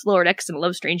I love Lower Decks and I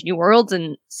love Strange New Worlds,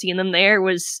 and seeing them there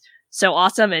was so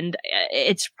awesome. And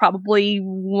it's probably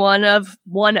one of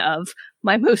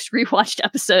my most rewatched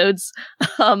episodes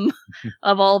of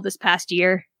all of this past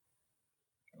year.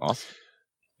 Awesome.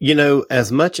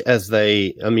 As much as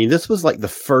this was like the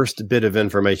first bit of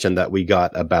information that we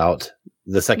got about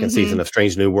the second season of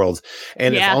Strange New Worlds.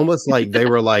 And it's almost like they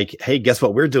were like, hey, guess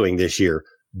what we're doing this year?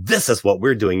 This is what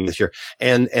we're doing this year.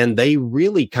 And they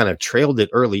really kind of trailed it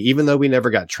early, even though we never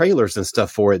got trailers and stuff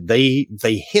for it. They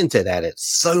hinted at it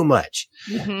so much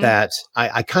that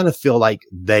I kind of feel like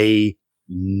they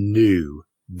knew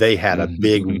they had a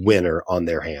big winner on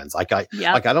their hands. I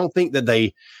don't think that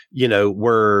they,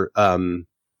 were,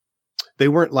 they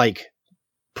weren't like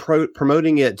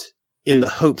promoting it in the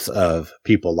hopes of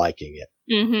people liking it.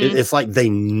 It's like they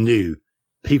knew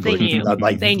people.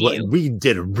 They knew. We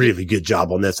did a really good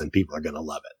job on this, and people are going to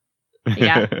love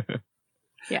it.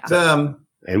 Yeah.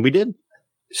 And we did.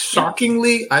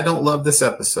 Shockingly, I don't love this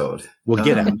episode. Well,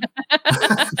 get out.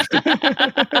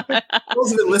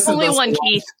 Those who've been listening Only to us one, for a long-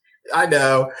 Keith. I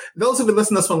know. Those who've been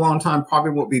listening to us for a long time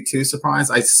probably won't be too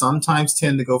surprised. I sometimes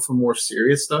tend to go for more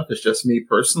serious stuff. It's just me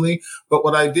personally. But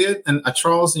what I did, and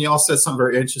Charles and y'all said something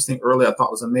very interesting earlier I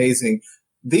thought was amazing.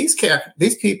 These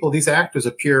people, these actors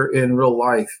appear in real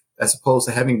life as opposed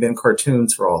to having been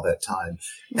cartoons for all that time.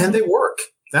 And they work.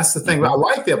 That's the thing. I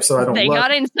like the episode. I don't They love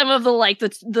got in some of the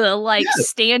Yes.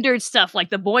 standard stuff, like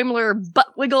the Boimler butt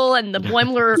wiggle and the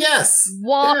Boimler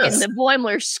walk Yes. and the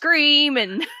Boimler scream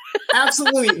and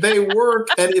Absolutely. They work.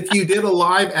 And if you did a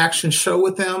live action show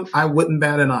with them, I wouldn't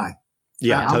bat an eye.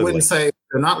 Yeah, I totally. wouldn't say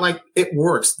they're not like it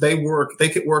works. They work. They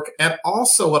could work. And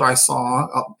also what I saw,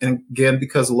 and again,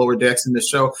 because of Lower Decks in the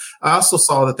show, I also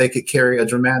saw that they could carry a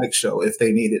dramatic show if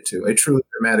they needed to, a truly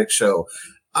dramatic show.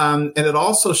 And it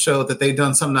also showed that they'd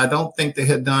done something I don't think they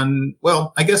had done.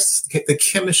 Well, I guess the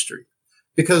chemistry,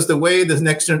 because the way the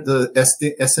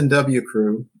SNW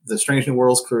crew, the Strange New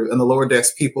Worlds crew, and the Lower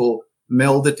Decks people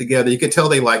melded together. You could tell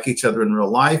they like each other in real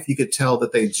life. You could tell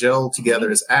that they gelled together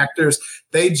as actors.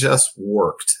 They just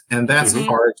worked. And that's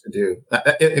hard to do.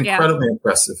 Incredibly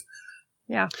impressive.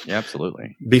 yeah. Yeah,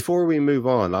 absolutely. Before we move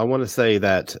on, I want to say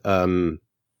that,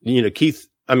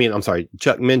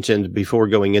 Chuck mentioned before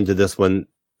going into this one,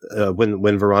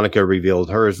 when Veronica revealed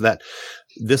hers, that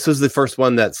this was the first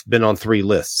one that's been on 3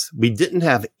 lists. We didn't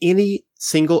have any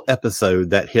single episode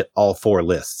that hit all 4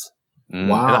 lists.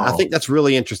 Wow. And I think that's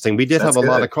really interesting. We did have a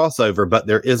lot of crossover, but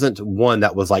there isn't one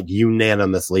that was like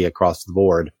unanimously across the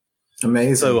board.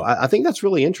 Amazing. So I think that's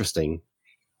really interesting.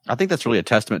 I think that's really a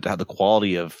testament to how the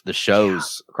quality of the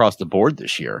shows across the board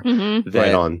this year. Mm-hmm. That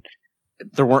Right on.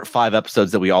 there weren't 5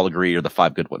 episodes that we all agree are the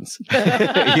 5 good ones.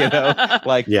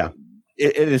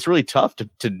 It's really tough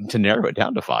to narrow it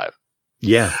down to 5.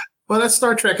 Yeah. Well, that's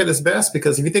Star Trek at its best,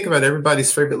 because if you think about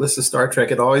everybody's favorite list of Star Trek,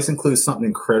 it always includes something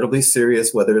incredibly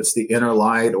serious, whether it's the Inner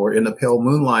Light or In the Pale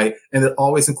Moonlight. And it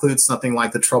always includes something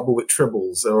like The Trouble with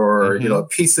Tribbles or, a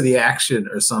piece of the action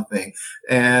or something.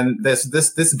 And there's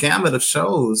this gamut of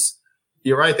shows.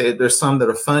 You're right. There's some that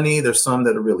are funny. There's some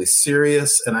that are really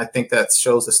serious. And I think that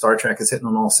shows that Star Trek is hitting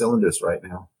on all cylinders right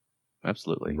now.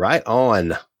 Absolutely. Right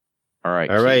on. All right.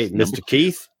 All right, Mr.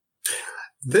 Keith.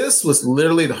 This was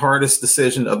literally the hardest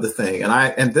decision of the thing.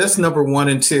 And this number 1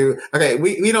 and 2, okay,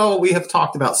 we have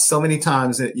talked about so many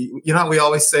times that, we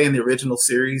always say in the original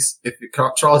series,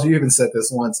 Charles, you even said this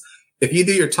once, if you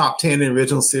do your top 10 in the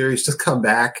original series, just come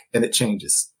back and it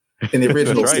changes in the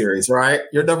original series, right?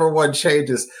 Your number 1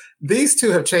 changes. These 2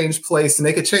 have changed place, and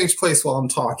they could change place while I'm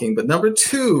talking. But number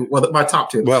 2, my top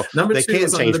 2. Well, number they 2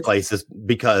 can't change places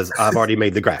because I've already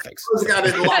made the graphics. Got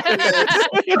it locked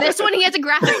in. This one he has a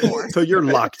graphic for. So you're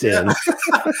locked in.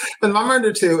 But my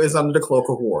number 2 is Under the Cloak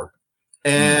of War.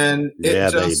 And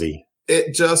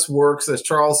it just works. As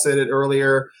Charles said it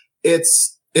earlier,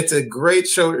 it's a great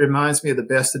show. It reminds me of the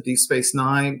best of Deep Space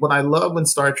Nine. What I love when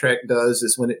Star Trek does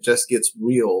is when it just gets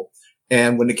real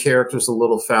and when the character's a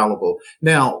little fallible.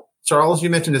 Now, Charles, you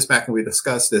mentioned this back when we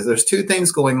discussed this. There's 2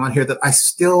 things going on here that I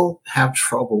still have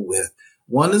trouble with.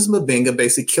 One is M'Benga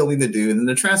basically killing the dude in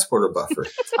the transporter buffer.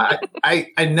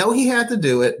 I know he had to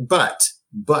do it, but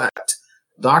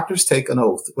doctors take an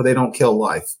oath where they don't kill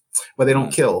life, where they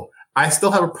don't kill. I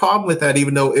still have a problem with that,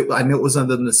 even though I knew it was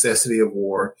under the necessity of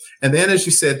war. And then, as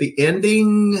you said, the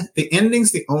ending's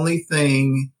the only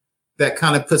thing that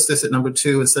kind of puts this at number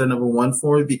 2 instead of number 1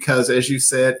 for me, because, as you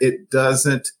said, it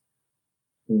doesn't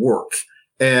work.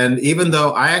 And even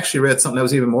though I actually read something that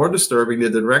was even more disturbing, the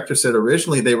director said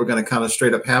originally they were going to kind of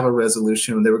straight up have a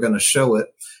resolution and they were going to show it.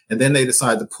 And then they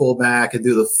decided to pull back and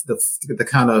do the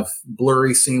kind of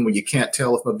blurry scene where you can't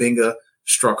tell if M'Benga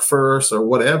struck first or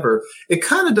whatever. It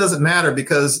kind of doesn't matter,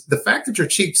 because the fact that your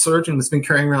chief surgeon has been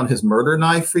carrying around his murder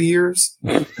knife for years,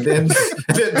 and then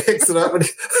picks it up and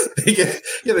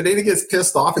then he gets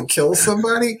pissed off and kills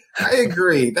somebody. I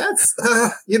agree. That's,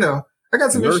 I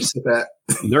got some issues with that.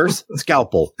 Nurse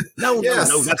scalpel. No,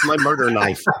 that's my murder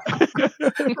knife.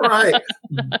 Right.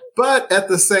 But at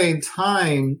the same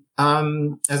time,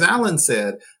 as Alan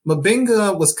said,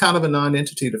 M'Benga was kind of a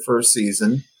non-entity the first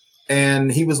season.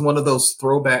 And he was one of those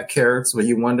throwback characters where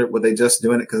you wondered, were they just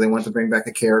doing it because they wanted to bring back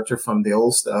a character from the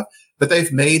old stuff? But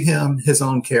they've made him his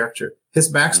own character.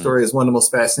 His backstory is one of the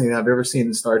most fascinating I've ever seen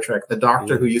in Star Trek. The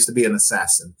doctor who used to be an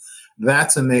assassin.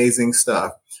 That's amazing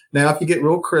stuff. Now, if you get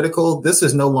real critical, this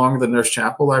is no longer the Nurse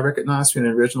Chapel I recognized from the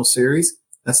original series.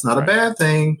 That's not a bad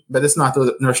thing, but it's not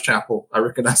the Nurse Chapel I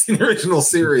recognized in the original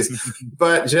series.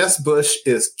 But Jess Bush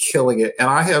is killing it. And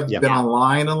I have been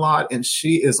online a lot, and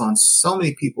she is on so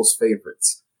many people's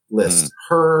favorites list.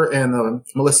 Her and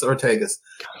Melissa Ortegas.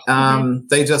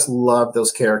 They just love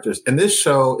those characters. And this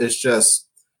show is just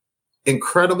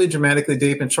incredibly dramatically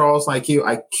deep. And Charles, like you,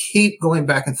 I keep going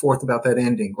back and forth about that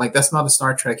ending. Like, that's not a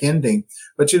Star Trek ending.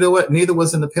 But you know what? Neither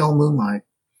was In the Pale Moonlight.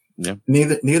 Yeah.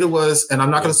 Neither was, and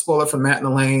I'm not going to spoil it for Matt and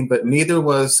Elaine, but neither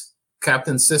was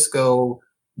Captain Sisko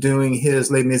doing his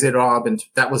Les Miserables. And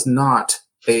that was not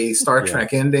a Star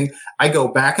Trek ending. I go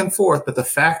back and forth, but the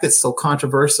fact it's so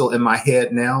controversial in my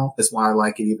head now is why I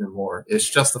like it even more. It's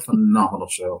just a phenomenal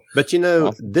show. But you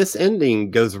know, this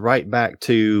ending goes right back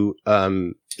to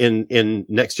in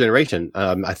Next Generation.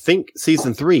 I think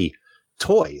season 3,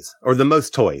 Toys, or The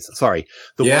Most Toys. Sorry,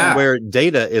 the one where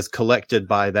Data is collected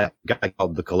by that guy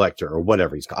called the Collector or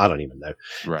whatever he's called. I don't even know.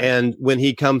 Right. And when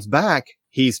he comes back,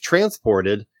 he's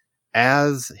transported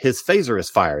as his phaser is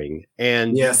firing,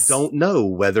 and you don't know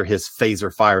whether his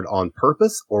phaser fired on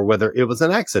purpose or whether it was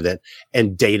an accident,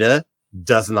 and Data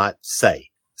does not say.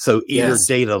 So either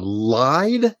Data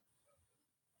lied,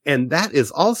 and that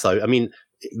is also, I mean,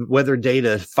 whether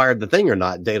Data fired the thing or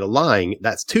not, Data lying,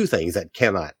 that's two things that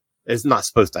it's not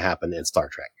supposed to happen in Star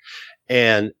Trek.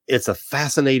 And it's a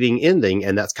fascinating ending,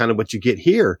 and that's kind of what you get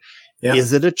here. Yeah.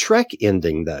 Is it a Trek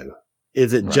ending though?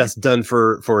 Is it just done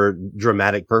for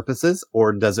dramatic purposes,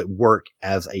 or does it work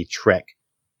as a Trek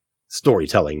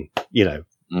storytelling,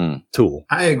 tool?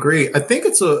 I agree. I think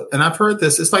and I've heard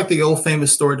this, it's like the old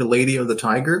famous story, The Lady of the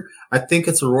Tiger. I think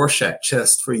it's a Rorschach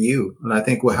test for you. And I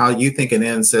think how you think it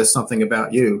ends says something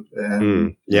about you.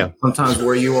 And sometimes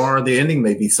where you are, the ending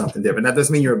may be something different. That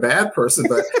doesn't mean you're a bad person,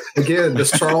 but again,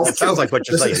 does Charles sounds like what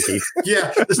you're saying, Keith.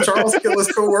 Yeah. Does Charles kill his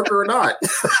coworker or not?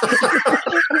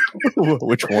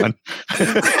 Which one?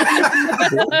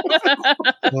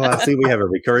 Well, I see we have a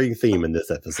recurring theme in this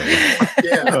episode.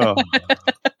 Yeah.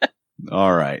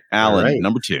 All right. Alan,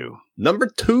 number 2. Number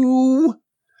 2.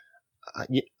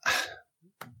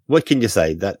 What can you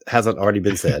say that hasn't already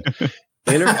been said?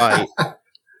 Inner Fight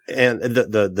and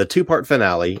the 2-part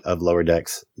finale of Lower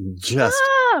Decks, just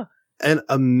an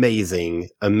amazing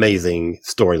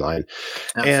storyline.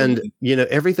 And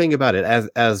everything about it,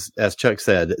 as Chuck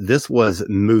said, this was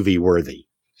movie worthy.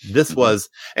 This was,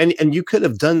 and you could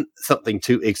have done something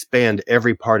to expand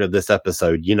every part of this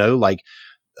episode, like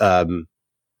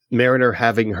Mariner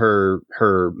having her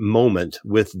moment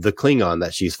with the Klingon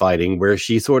that she's fighting, where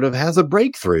she sort of has a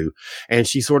breakthrough, and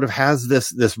she sort of has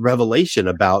this revelation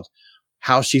about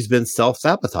how she's been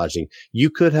self-sabotaging. You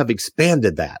could have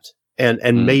expanded that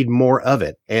and made more of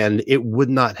it, and it would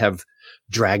not have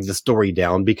dragged the story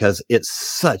down, because it's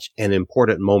such an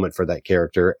important moment for that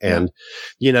character. And,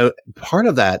 part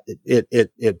of that,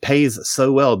 it pays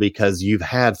so well because you've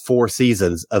had 4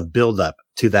 seasons of build up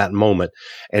to that moment.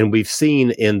 And we've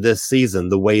seen in this season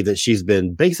the way that she's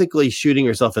been basically shooting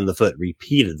herself in the foot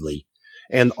repeatedly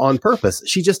and on purpose.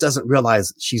 She just doesn't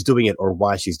realize she's doing it or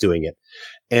why she's doing it.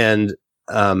 And,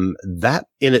 that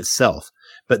in itself,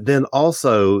 but then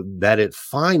also that it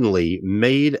finally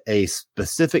made a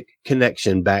specific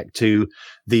connection back to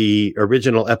the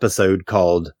original episode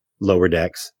called Lower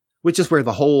Decks, which is where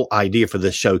the whole idea for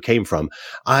this show came from.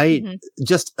 I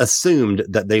just assumed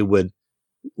that they would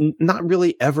not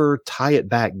really ever tie it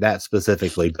back that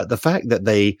specifically, but the fact that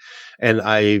and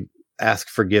I ask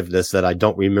forgiveness that I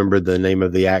don't remember the name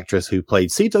of the actress who played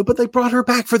Sito, but they brought her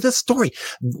back for this story.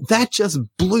 That just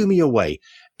blew me away,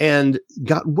 and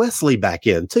got Wesley back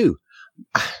in too.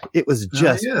 It was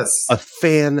just a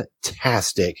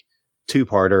fantastic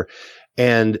 2-parter.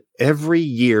 And every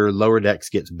year Lower Decks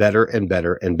gets better and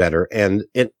better and better. And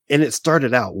it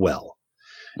started out well.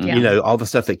 Yeah. All the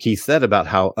stuff that Keith said about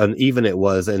how uneven it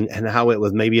was and how it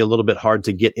was maybe a little bit hard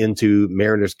to get into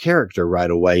Mariner's character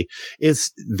right away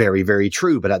is very, very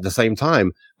true. But at the same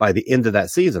time, by the end of that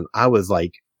season, I was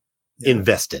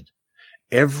invested.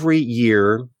 Every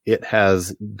year it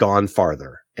has gone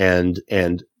farther and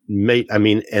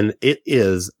it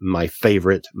is my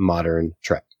favorite modern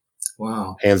Trek.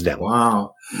 Wow. Hands down.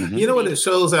 Wow. Mm-hmm. You know what it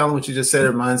shows, Alan, what you just said, it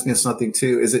reminds me of something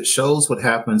too, is it shows what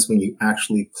happens when you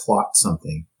actually plot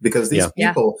something. Because these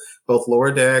people, both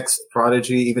Lower Decks,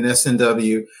 Prodigy, even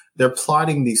SNW, they're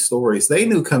plotting these stories. They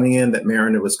knew coming in that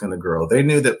Mariner was going to grow. They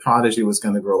knew that Prodigy was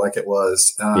going to grow like it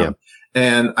was. And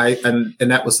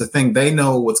that was the thing. They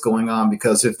know what's going on,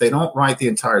 because if they don't write the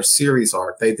entire series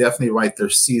arc, they definitely write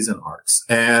their season arcs.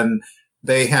 And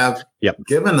they have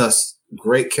given us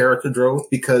great character growth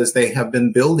because they have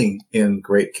been building in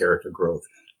great character growth,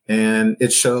 and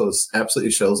it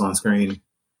absolutely shows on screen.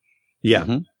 Yeah.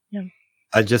 Mm-hmm. Yeah.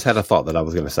 I just had a thought that I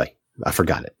was going to say. I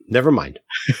forgot it. Never mind.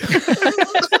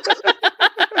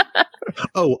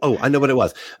 Oh, I know what it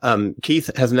was.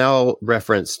 Keith has now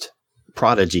referenced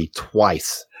Prodigy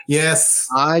twice Yes.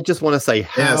 I just want to say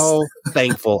how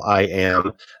thankful I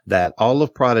am that all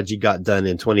of Prodigy got done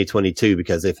in 2022,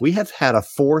 because if we had had a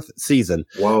fourth season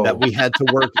that we had to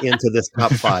work into this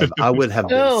top 5, I would have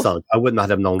been sunk. I would not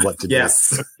have known what to do.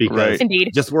 Because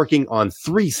just working on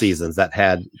 3 seasons that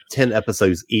had 10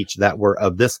 episodes each that were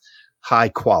of this high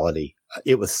quality,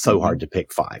 it was so hard to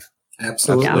pick 5.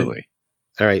 Absolutely.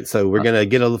 All right, so we're going to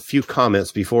get a few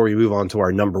comments before we move on to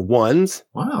our number 1s.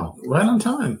 Wow, right on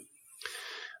time.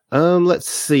 Let's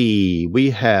see. We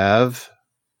have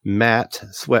Matt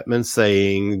Sweatman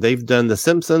saying they've done The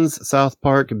Simpsons, South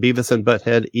Park, Beavis and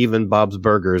Butthead, even Bob's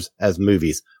Burgers as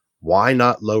movies. Why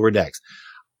not Lower Decks?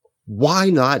 Why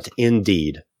not,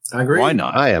 indeed? I agree. Why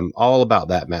not? I am all about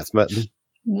that, Matt Sweatman.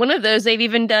 One of those they've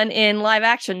even done in live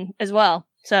action as well.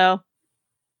 So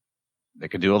they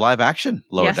could do a live action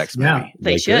Lower Decks movie. Yeah,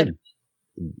 they should.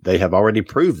 Could. They have already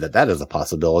proved that is a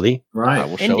possibility. Right. I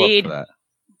will show up for that.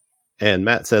 And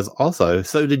Matt says also,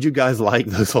 so did you guys like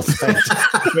those old things?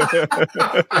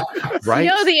 Right?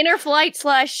 The Inner Flight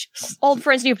 / Old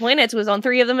Friends, New Planets was on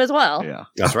 3 of them as well. Yeah.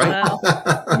 That's right.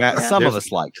 Matt, some of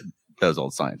us liked those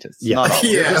old scientists. Yeah. Not all.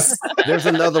 Yes. There's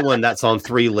another one that's on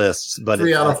 3 lists, but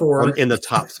 3 out of 4 in the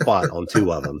top spot on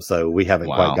 2 of them. So we haven't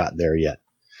quite got there yet.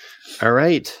 All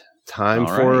right. Time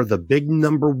for the big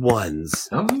number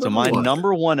 1s. So my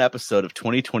number 1 episode of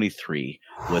 2023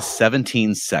 was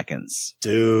 17 Seconds.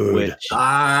 Dude. Which,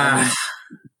 I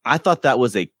thought that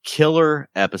was a killer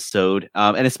episode.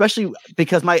 And especially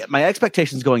because my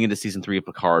expectations going into season 3 of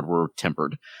Picard were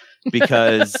tempered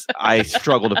because I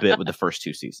struggled a bit with the first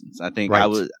 2 seasons. I think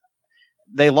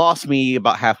they lost me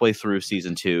about halfway through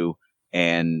season 2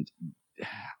 and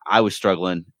I was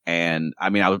struggling. And I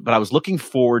mean, I was looking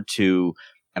forward to,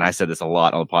 and I said this a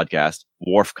lot on the podcast,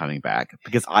 Worf coming back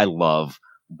because I love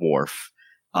Worf.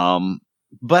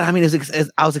 But I mean,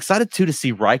 I was excited too to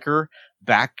see Riker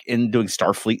back in doing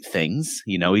Starfleet things.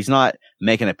 He's not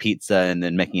making a pizza and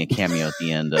then making a cameo at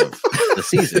the end of the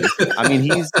season. I mean,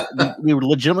 we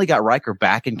legitimately got Riker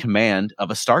back in command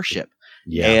of a starship.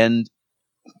 Yeah.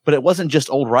 But it wasn't just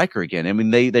old Riker again. I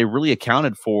mean, they really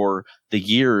accounted for the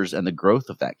years and the growth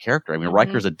of that character. I mean,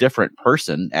 Riker's a different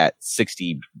person at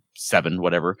 67,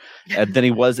 whatever, than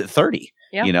he was at 30.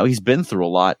 Yeah. He's been through a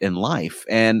lot in life.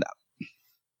 And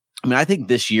I mean, I think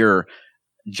this year,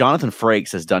 Jonathan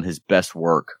Frakes has done his best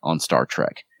work on Star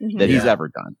Trek that he's ever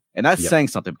done. And that's saying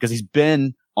something because he's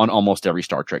been on almost every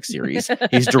Star Trek series.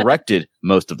 He's directed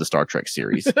most of the Star Trek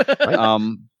series.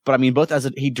 But I mean,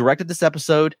 he directed this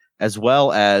episode as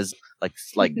well as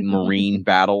like Marine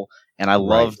Battle. And I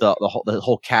love the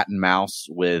whole cat and mouse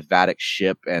with Vadic's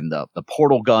ship, and the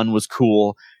portal gun was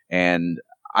cool. And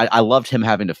I loved him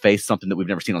having to face something that we've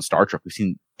never seen on Star Trek. We've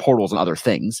seen portals and other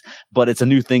things, but it's a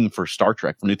new thing for Star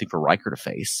Trek, a new thing for Riker to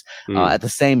face. At the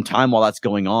same time, while that's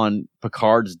going on,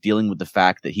 Picard's dealing with the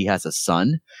fact that he has a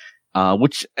son,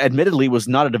 which admittedly was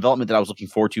not a development that I was looking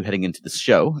forward to heading into this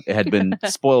show. It had been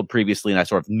spoiled previously, and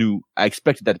I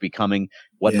expected that to be coming.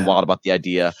 Wasn't wild about the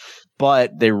idea,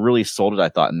 but they really sold it, I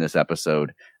thought, in this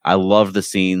episode. I loved the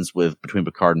scenes between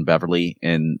Picard and Beverly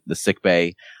in the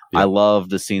sickbay. I love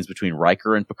the scenes between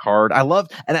Riker and Picard. I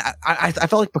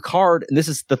felt like Picard, and this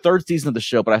is the 3rd season of the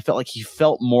show, but I felt like he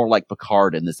felt more like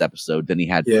Picard in this episode than he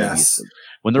had previously.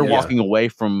 When they're walking away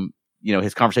from,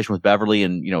 his conversation with Beverly,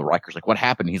 and, Riker's like, what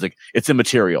happened? He's like, it's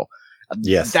immaterial.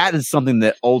 Yes. That is something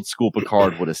that old school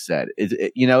Picard would have said.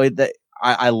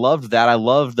 I loved that. I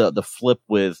loved the flip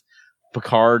with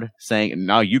Picard saying,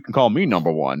 now you can call me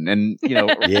number 1. And,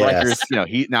 Riker's,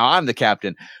 now I'm the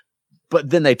captain. But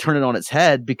then they turn it on its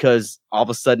head because all of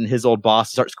a sudden his old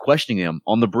boss starts questioning him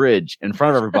on the bridge in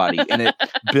front of everybody. And it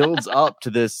builds up to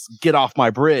this get off my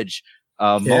bridge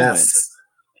moment.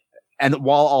 And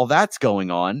while all that's going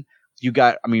on,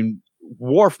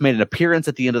 Worf made an appearance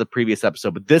at the end of the previous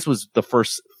episode, but this was the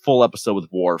first full episode with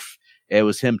Worf. It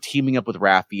was him teaming up with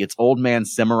Raffi. It's old man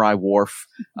Samurai Worf,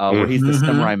 where he's the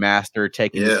samurai master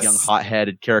taking this young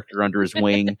hot-headed character under his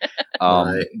wing.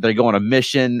 They go on a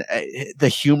mission. The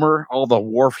humor, all the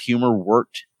Worf humor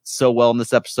worked so well in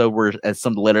this episode, whereas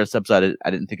some of the later episodes, I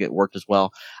didn't think it worked as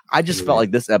well. I just felt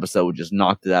like this episode just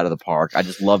knocked it out of the park. I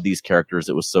just love these characters.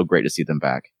 It was so great to see them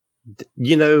back.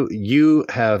 You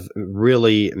have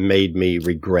really made me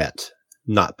regret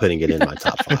not putting it in my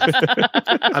top 5.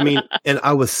 I mean, and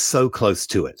I was so close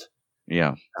to it.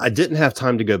 Yeah. I didn't have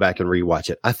time to go back and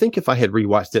rewatch it. I think if I had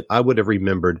rewatched it, I would have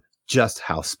remembered just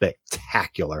how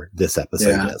spectacular this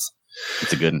episode is.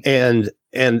 It's a good one.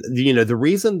 And the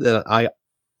reason that I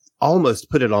almost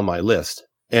put it on my list,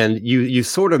 And you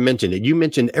sort of mentioned it. You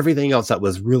mentioned everything else that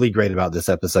was really great about this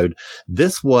episode.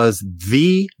 This was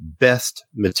the best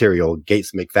material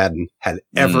Gates McFadden had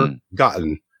ever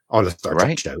gotten on a Star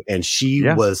Trek show. And she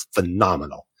was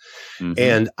phenomenal. Mm-hmm.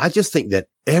 And I just think that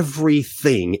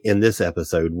everything in this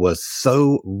episode was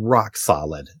so rock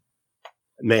solid.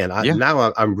 Man,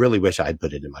 now I really wish I had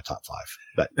put it in my top 5.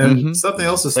 But something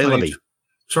else is funny.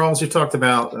 Charles, you talked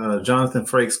about Jonathan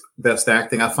Frakes' best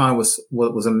acting. I find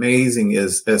what was amazing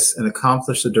is, as an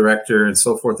accomplished director and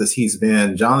so forth as he's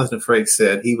been, Jonathan Frakes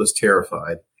said he was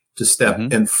terrified to step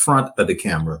in front of the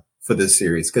camera for this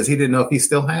series because he didn't know if he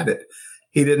still had it.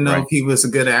 He didn't know if he was a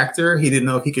good actor. He didn't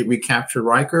know if he could recapture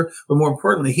Riker. But more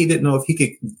importantly, he didn't know if he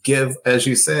could give, as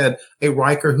you said, a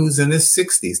Riker who's in his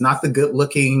 60s, not the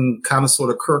good-looking kind of sort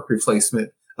of Kirk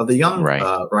replacement of the young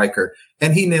Riker.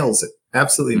 And he nails it.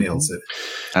 Absolutely nails it.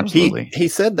 Absolutely. He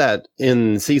said that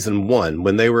in season 1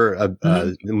 when they were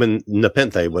when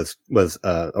Nepenthe was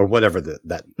or whatever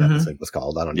that episode was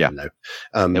called. I don't even know.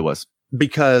 It was.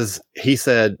 Because he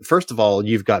said, first of all,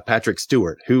 you've got Patrick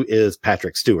Stewart. Who is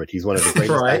Patrick Stewart? He's one of the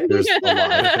greatest actors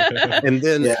alive. And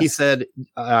then he said,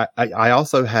 I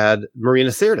also had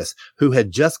Marina Sirtis, who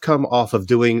had just come off of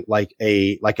doing like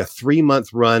a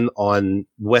 3-month run on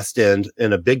West End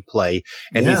in a big play.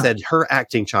 And he said her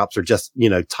acting chops are just,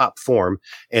 top form.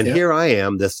 And here I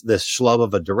am, this schlub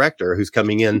of a director who's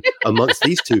coming in amongst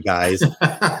these two guys.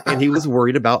 And he was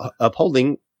worried about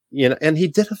upholding, and he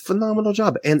did a phenomenal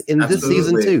job. And in this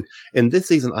season too,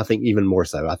 I think even more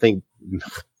so. I think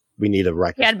we need a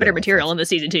Riker. He had better material in the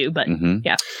season too, but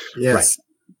Yes.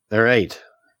 Right.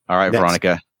 All right. Next.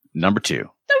 Veronica. Number 2.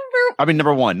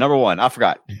 Number one. I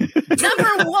forgot.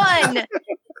 Number 1,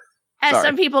 as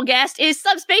some people guessed, is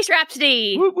Subspace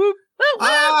Rhapsody. Whoop, whoop.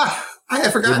 I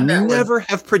had forgotten that. Never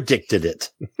have predicted it.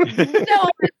 No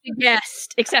one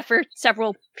guessed, except for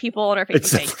several people on our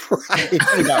Facebook page.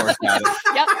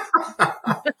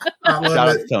 Shout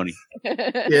out to Tony.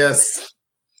 Yes.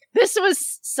 This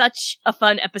was such a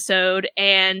fun episode,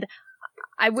 and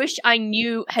I wish I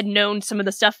had known some of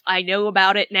the stuff I know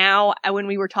about it now when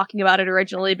we were talking about it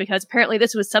originally, because apparently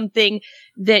this was something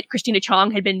that Christina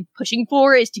Chong had been pushing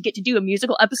for, is to get to do a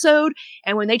musical episode.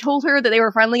 And when they told her that they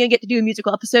were finally going to get to do a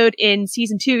musical episode in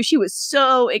season 2, she was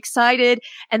so excited.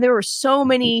 And there were so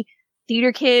many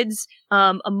theater kids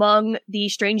among the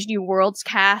Strange New Worlds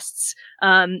casts,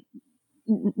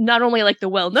 not only like the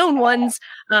well-known ones,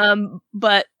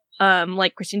 but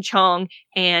like Christina Chong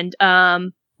and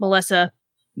Melissa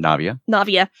Navia.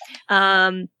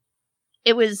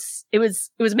 It was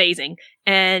amazing.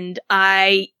 And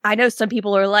I know some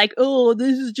people are like, oh,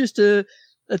 this is just a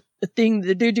thing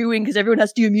that they're doing because everyone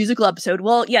has to do a musical episode.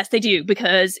 Well, yes, they do,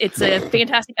 because it's a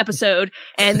fantastic episode,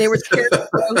 and there was character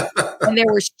growth, and there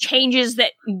was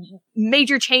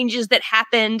major changes that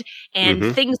happened,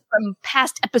 and things from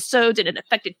past episodes, and it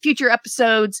affected future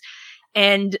episodes,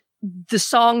 and the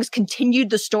songs continued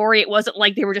the story. It wasn't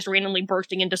like they were just randomly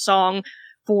bursting into song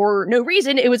for no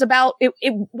reason. It was about it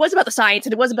was about the science,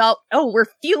 and it was about, oh, we're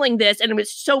feeling this, and it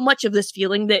was so much of this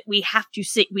feeling that we have to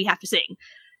sing.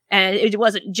 And it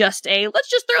wasn't just let's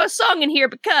just throw a song in here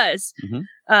because,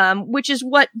 which is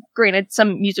what, granted,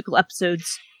 some musical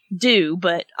episodes do,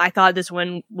 but I thought this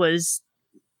one was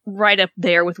right up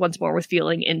there with Once More with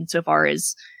Feeling insofar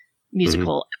as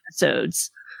musical episodes.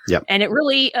 Yep. And it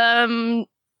really,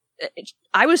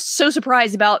 I was so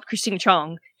surprised about Christina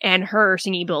Chong and her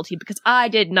singing ability, because I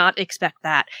did not expect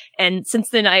that. And since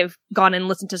then, I've gone and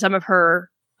listened to some of her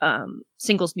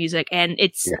singles music, and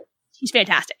she's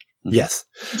fantastic. Yes.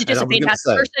 She's just a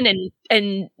fantastic person,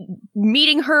 and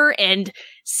meeting her and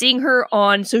seeing her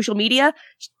on social media,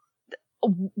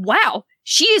 wow,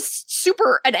 she is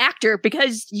super an actor,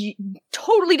 because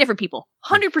totally different people,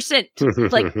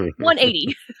 100%, like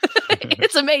 180.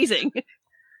 It's amazing.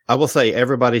 I will say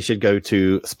everybody should go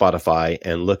to Spotify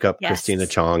and look up Christina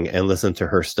Chong and listen to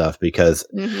her stuff, because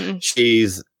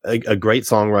she's a great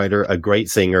songwriter, a great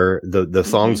singer. The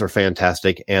songs are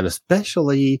fantastic, and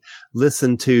especially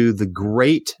listen to the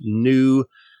great new,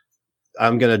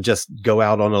 I'm going to just go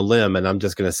out on a limb and I'm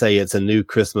just going to say it's a new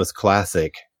Christmas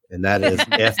classic, and that is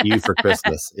F You for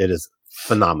Christmas. It is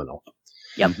phenomenal.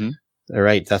 Yep. All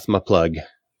right. That's my plug.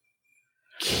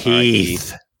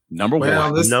 Keith. Number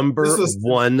one. Number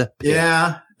one.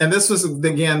 Yeah. And this was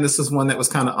one that was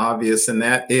kind of obvious, and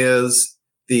that is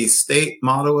the state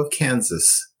motto of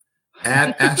Kansas.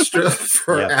 Ad Astra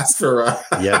for Aspera.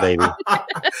 Yeah, baby.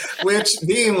 Which,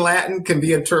 being Latin, can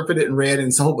be interpreted and read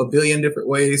in a billion different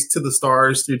ways: to the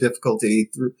stars, through difficulty,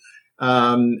 through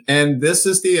And this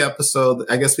is the episode,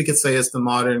 I guess we could say it's the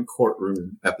modern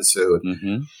courtroom episode.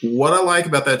 Mm-hmm. What I like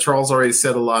about that, Charles already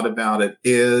said a lot about it,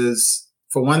 is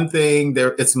for one thing,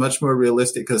 it's much more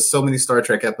realistic because so many Star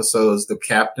Trek episodes, the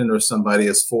captain or somebody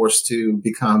is forced to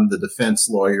become the defense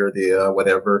lawyer, the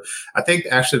whatever. I think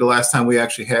actually the last time we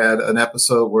actually had an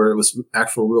episode where it was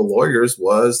actual real lawyers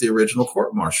was the original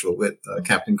court martial with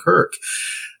Captain Kirk.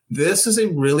 This is a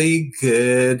really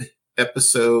good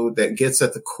episode that gets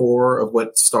at the core of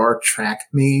what Star Trek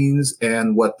means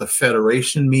and what the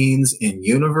Federation means in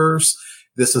universe.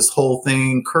 This whole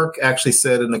thing, Kirk actually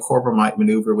said in the Corbomite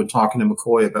maneuver when talking to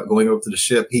McCoy about going over to the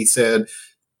ship, he said,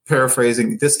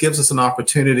 paraphrasing, this gives us an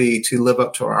opportunity to live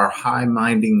up to our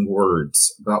high-minding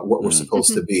words about what we're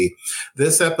supposed to be.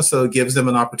 This episode gives them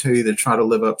an opportunity to try to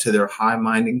live up to their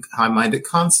high-minded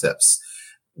concepts.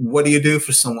 What do you do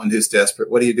for someone who's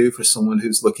desperate? What do you do for someone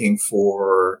who's looking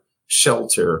for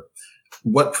shelter?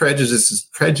 What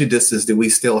prejudices do we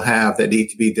still have that need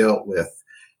to be dealt with?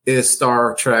 Is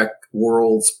Star Trek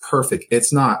Worlds perfect?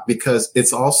 It's not, because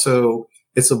it's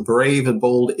a brave and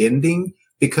bold ending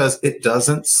because it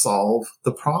doesn't solve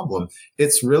the problem.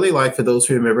 It's really like, for those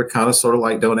who remember, kind of sort of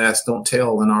like Don't Ask, Don't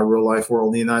Tell in our real life world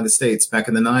in the United States back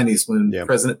in the 90s when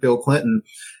President Bill Clinton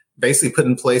basically put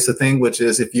in place a thing, which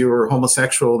is if you were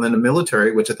homosexual in the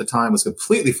military, which at the time was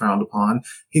completely frowned upon,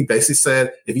 he basically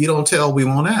said, if you don't tell, we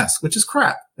won't ask, which is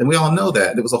crap. And we all know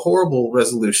that. It was a horrible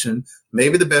resolution,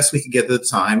 maybe the best we could get at the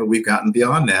time, but we've gotten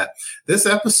beyond that. This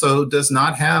episode does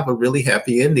not have a really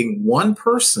happy ending. One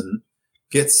person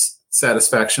gets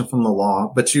satisfaction from the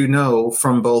law, but you know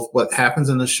from both what happens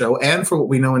in the show and for what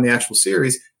we know in the actual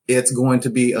series, it's going to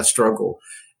be a struggle.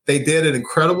 They did an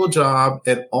incredible job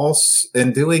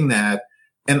in doing that,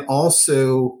 and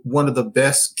also one of the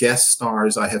best guest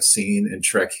stars I have seen in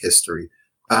Trek history.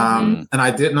 And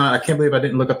I can't believe I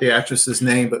didn't look up the actress's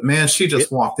name, but man, she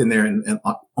just walked in there and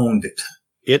owned it.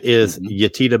 It is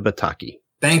Yetida Bataki.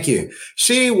 Thank you.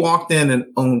 She walked in and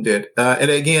owned it. And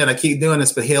again, I keep doing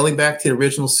this, but hailing back to the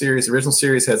original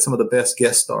series had some of the best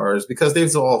guest stars because they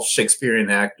were all Shakespearean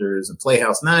actors and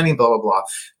Playhouse 90, blah, blah, blah.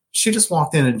 She just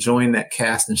walked in and joined that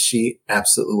cast, and she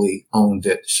absolutely owned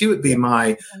it. She would be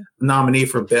my nominee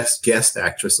for Best Guest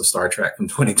Actress of Star Trek from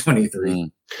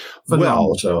 2023.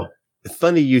 Phenomenal show.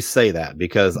 Funny you say that,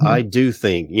 because I do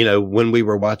think, when we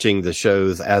were watching the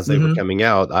shows as they were coming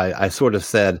out, I sort of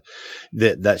said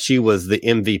that she was the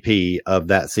MVP of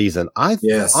that season.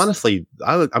 Honestly,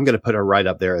 I'm going to put her right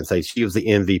up there and say she was the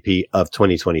MVP of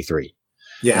 2023.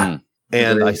 Yeah.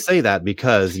 And I say that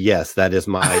because, yes, that is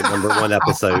my number one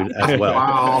episode as well.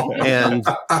 Wow. And,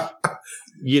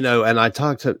 and I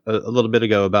talked a little bit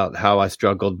ago about how I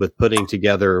struggled with putting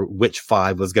together which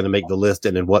 5 was going to make the list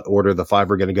and in what order the 5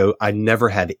 were going to go. I never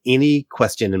had any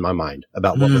question in my mind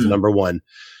about what was number one.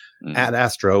 Ad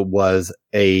Astra was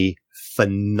a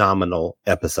phenomenal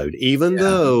episode, even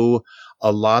though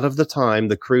a lot of the time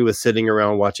the crew is sitting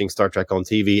around watching Star Trek on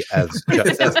TV, as Chuck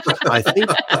says.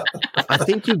 I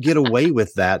think you get away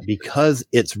with that because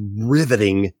it's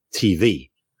riveting TV.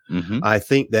 I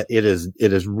think that it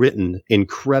is written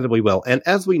incredibly well. And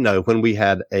as we know, when we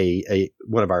had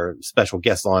one of our special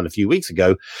guests on a few weeks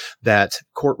ago, that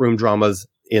courtroom dramas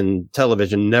in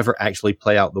television never actually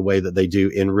play out the way that they do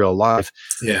in real life.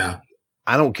 Yeah.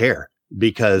 I don't care,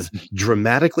 because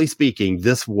dramatically speaking,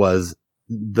 this was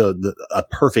a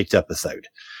perfect episode.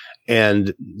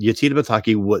 And Yetida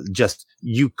Bataki was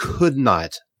you could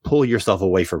not pull yourself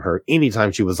away from her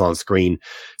anytime she was on screen.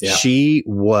 Yeah. She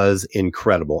was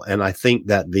incredible. And I think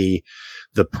that the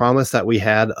promise that we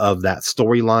had of that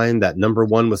storyline that number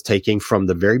one was taking from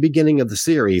the very beginning of the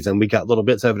series, and we got little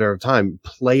bits of it over time,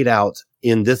 played out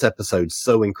in this episode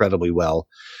so incredibly well.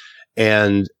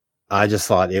 And I just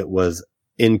thought it was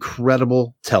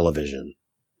incredible television.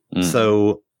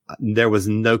 So there was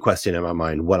no question in my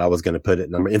mind what I was going to put at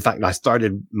number. In fact, I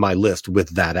started my list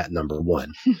with that at number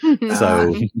one.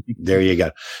 So there you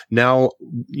go. Now,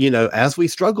 as we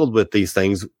struggled with these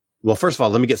things, well, first of all,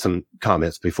 let me get some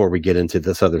comments before we get into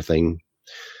this other thing.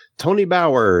 Tony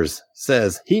Bowers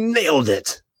says he nailed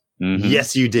it.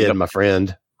 Yes, you did, my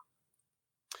friend.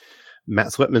 Matt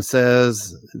Switman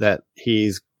says that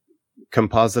he's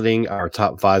compositing our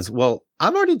top 5s. Well,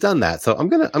 I've already done that. So I'm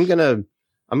going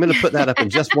to put that up in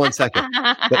just 1 second.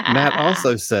 But Matt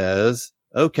also says,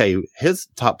 okay, his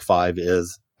top 5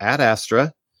 is Ad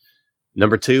Astra.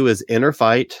 Number 2 is Inner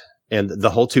Fight and the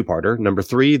whole 2-parter. Number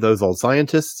 3, Those Old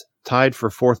Scientists, tied for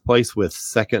 4th place with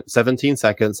 17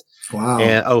 seconds. Wow.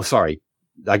 And,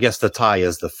 I guess the tie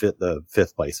is the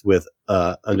fifth place with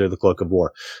Under the Cloak of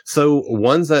War. So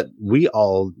ones that we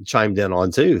all chimed in on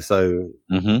too. So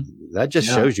that just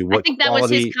shows you what I think that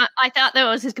quality. was his. I thought that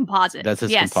was his composite. That's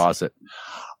his composite.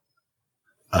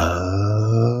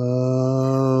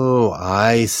 Oh,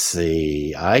 I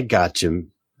see. I got you,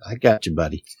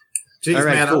 buddy. Jeez, All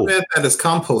right, man, cool. I read that as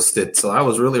composted, so I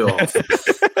was really off.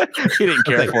 He didn't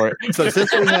care for it. So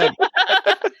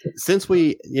since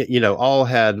we all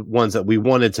had ones that we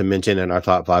wanted to mention in our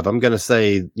top 5, I'm going to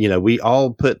say, we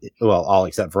all all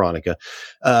except Veronica,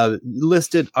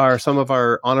 listed some of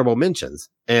our honorable mentions,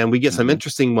 and we get some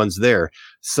interesting ones there.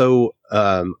 So,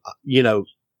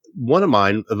 one of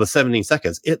mine was 17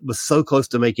 Seconds. It was so close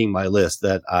to making my list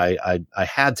that I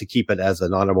had to keep it as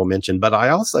an honorable mention, but I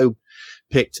also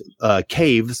picked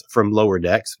Caves from Lower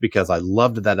Decks because I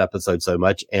loved that episode so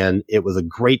much, and it was a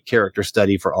great character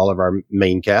study for all of our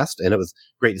main cast, and it was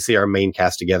great to see our main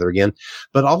cast together again.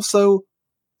 But also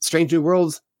Strange New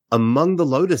Worlds, Among the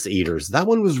Lotus Eaters. That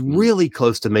one was really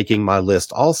close to making my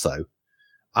list also.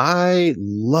 I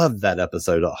loved that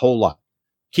episode a whole lot.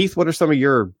 Keith, what are some of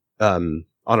your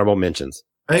honorable mentions?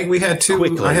 I think we had 2.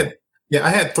 Quickly. I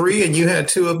had 3 and you had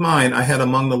 2 of mine. I had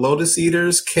Among the Lotus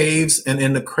Eaters, Caves, and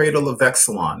In the Cradle of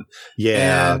Exelon.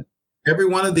 Yeah. And every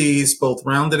one of these both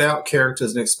rounded out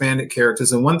characters and expanded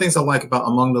characters. And one thing I like about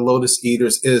Among the Lotus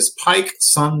Eaters is Pike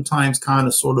sometimes kind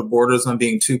of sort of borders on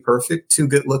being too perfect, too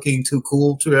good looking, too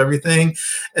cool to everything.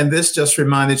 And this just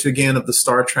reminded you again of the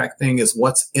Star Trek thing is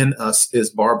what's in us is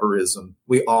barbarism.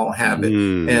 We all have it.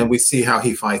 And we see how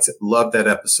he fights it. Love that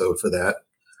episode for that.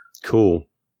 Cool.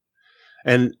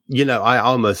 And,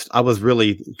 I was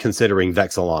really considering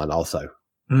Vexilon also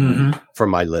for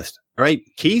my list. All right,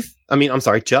 Keith. I'm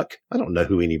sorry, Chuck. I don't know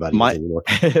who anybody is anymore.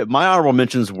 My honorable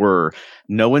mentions were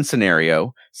No Win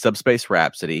Scenario, Subspace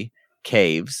Rhapsody,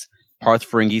 Caves, Parth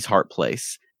Ferengi's Heart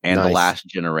Place, and The Last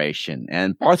Generation.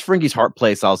 And Parth Ferengi's Heart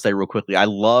Place, I'll say real quickly, I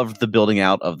loved the building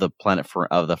out of the planet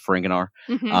of the Ferenginar.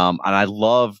 And I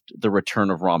loved the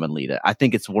return of Ram and Lita. I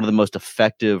think it's one of the most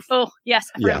effective. Oh, yes.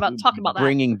 I forgot about talking about that.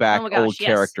 Bringing back old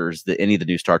characters that any of the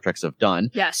new Star Treks have done.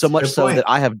 Yes. So much so that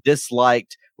I have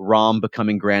disliked Ram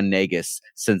becoming Grand Nagus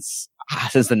since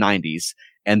the 90s.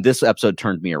 And this episode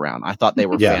turned me around. I thought they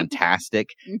were fantastic.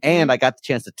 And I got the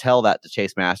chance to tell that to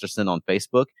Chase Masterson on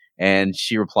Facebook. And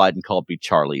she replied and called me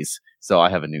Charlie's. So I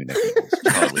have a new nickname.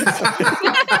 Charlie's.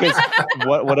 Because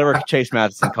whatever Chase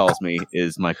Masterson calls me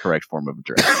is my correct form of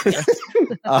address.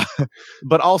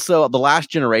 But also The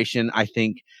Last Generation, I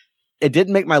think it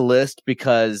didn't make my list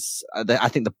because I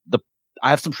think I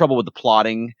have some trouble with the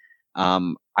plotting.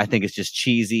 I think it's just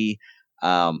cheesy.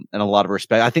 And a lot of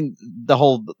respect. I think the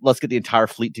whole let's get the entire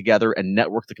fleet together and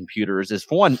network the computers is,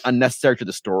 for one, unnecessary to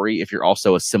the story. If you're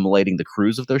also assimilating the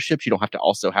crews of those ships, you don't have to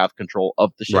also have control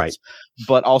of the ships. Right.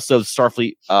 But also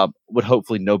Starfleet would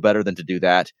hopefully know better than to do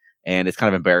that. And it's kind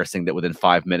of embarrassing that within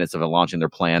 5 minutes of launching their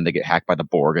plan, they get hacked by the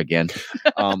Borg again.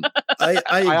 I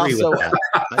agree with that.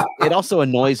 It also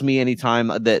annoys me anytime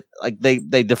that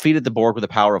they defeated the Borg with the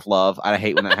power of love. I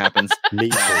hate when that happens. Me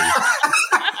too.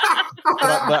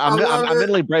 But I'm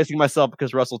mentally bracing myself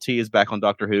because Russell T is back on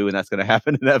Doctor Who, and that's going to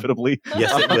happen inevitably.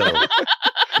 Yes, it will.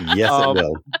 Yes, it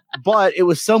will. But it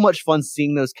was so much fun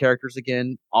seeing those characters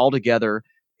again all together.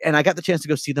 And I got the chance to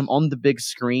go see them on the big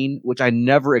screen, which I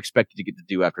never expected to get to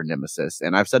do after Nemesis.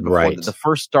 And I've said before that the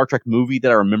first Star Trek movie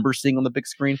that I remember seeing on the big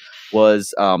screen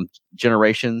was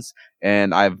Generations.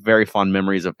 And I have very fond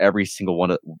memories of every single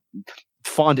one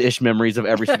fond-ish memories of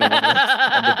every single one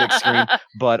on the big screen.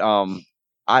 But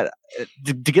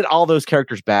to get all those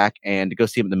characters back and to go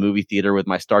see them in the movie theater with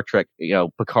my Star Trek,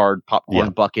 Picard popcorn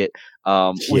bucket,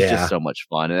 was just so much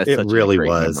fun. And that's such a great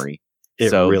memory.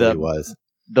 It really was.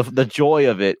 The joy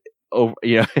of it,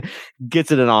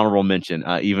 gets it an honorable mention,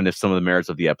 even if some of the merits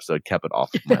of the episode kept it off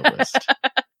of my list.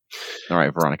 All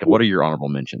right, Veronica, what are your honorable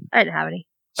mentions? I didn't have any.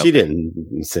 She didn't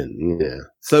send. Yeah.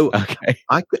 So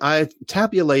I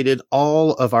tabulated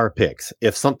all of our picks.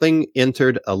 If something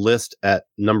entered a list at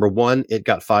number 1, it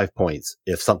got 5 points.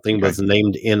 If something was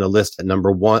named in a list at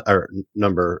number 1 or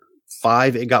number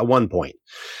 5, it got 1 point.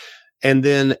 And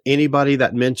then anybody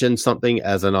that mentioned something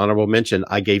as an honorable mention,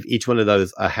 I gave each one of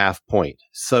those a half point.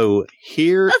 So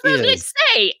here is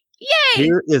Yay!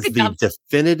 Here is the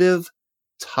definitive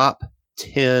top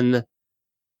 10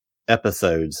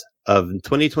 episodes of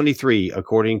 2023,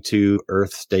 according to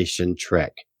Earth Station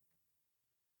Trek.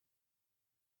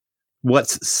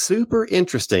 What's super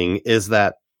interesting is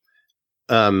that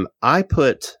I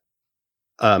put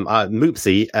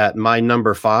Moopsie at my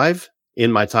number 5 in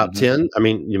my top 10. I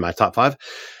mean, in my top 5.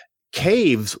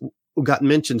 Caves got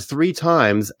mentioned 3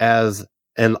 times as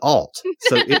and Alt.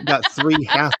 So it got 3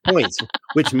 half points,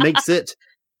 which makes it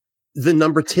the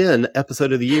number 10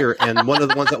 episode of the year. And one of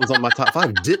the ones that was on my top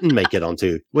 5 didn't make it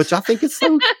onto, which I think is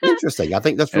so interesting. I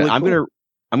think that's really cool.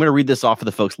 I'm going to read this off for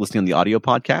the folks listening on the audio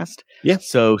podcast. Yeah.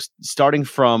 So starting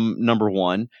from number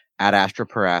 1, Ad Astra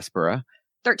Per Aspera.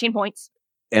 13 points.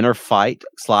 Inner Fight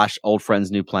 / Old Friends,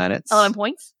 New Planets. 11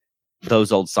 points.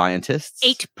 Those Old Scientists.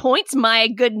 8 points. My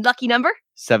good lucky number.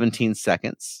 17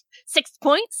 Seconds. 6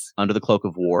 points. Under the Cloak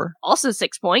of War. Also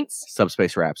 6 points.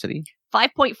 Subspace Rhapsody.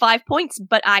 5.5 points,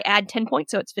 but I add 10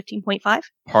 points, so it's 15.5.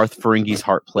 Parth Ferengi's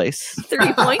Heart Place.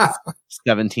 3 points.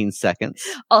 17 Seconds.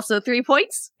 Also 3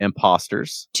 points.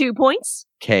 Imposters. 2 points.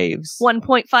 Caves.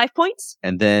 1.5 points.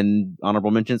 And then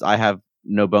honorable mentions, I have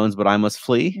No Bones, But I Must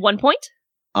Flee. 1 point.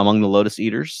 Among the Lotus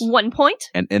Eaters. 1 point.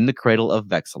 And In the Cradle of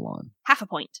Vexilon. Half a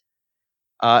point.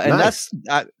 And Nice.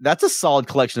 that's a solid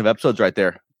collection of episodes right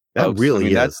there. That folks.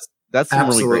 really is. That's some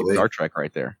really great Absolutely. Star Trek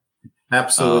right there.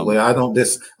 Absolutely. I don't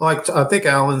I think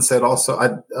Alan said also,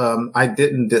 I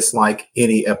didn't dislike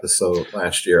any episode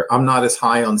last year. I'm not as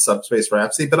high on Subspace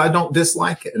Rhapsody, but I don't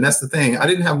dislike it. And that's the thing. I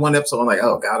didn't have one episode I'm like,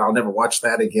 oh God, I'll never watch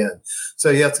that again. So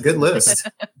yeah, it's a good list.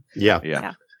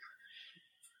 Yeah.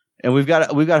 And we've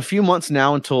got a few months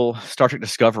now until Star Trek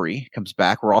Discovery comes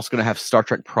back. We're also going to have Star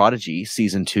Trek Prodigy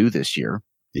season 2 this year.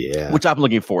 Yeah. Which I'm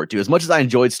looking forward to. As much as I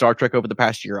enjoyed Star Trek over the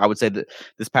past year, I would say that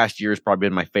this past year has probably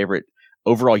been my favorite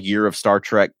overall year of Star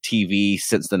Trek TV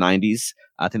since the 90s.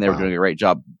 I think they were doing a great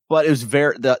job. But it was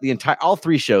all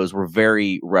 3 shows were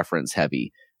very reference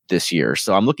heavy this year.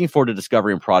 So I'm looking forward to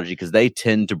Discovery and Prodigy because they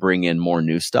tend to bring in more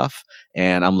new stuff.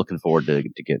 And I'm looking forward to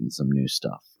getting some new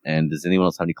stuff. And does anyone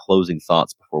else have any closing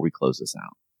thoughts before we close this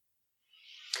out?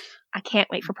 I can't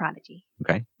wait for Prodigy.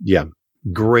 Okay. Yeah.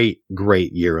 Great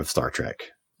year of Star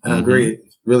Trek. I agree.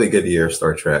 Really good year of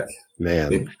Star Trek.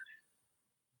 Man.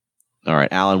 All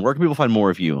right, Alan, where can people find more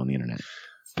of you on the internet?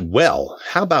 Well,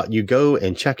 how about you go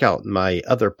and check out my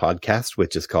other podcast,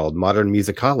 which is called Modern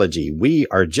Musicology. We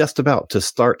are just about to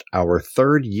start our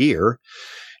 3rd year,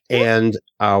 and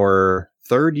our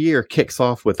 3rd year kicks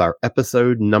off with our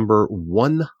episode number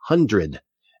 100.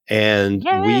 And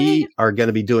Yay! We are going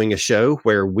to be doing a show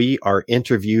where we are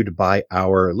interviewed by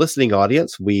our listening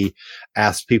audience. We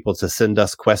asked people to send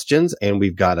us questions, and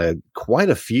we've got quite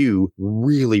a few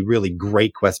really, really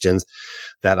great questions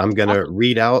that I'm going to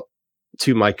read out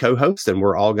to my co-host, and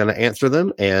we're all going to answer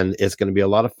them, and it's going to be a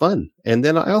lot of fun. And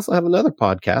then I also have another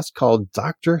podcast called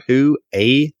Doctor Who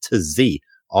A to Z,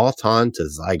 Auton to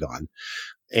Zygon.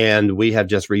 And we have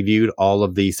just reviewed all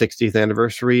of the 60th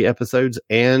anniversary episodes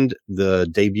and the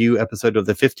debut episode of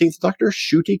the 15th Doctor,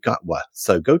 Ncuti Gatwa.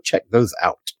 So go check those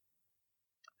out.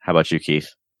 How about you,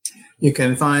 Keith? You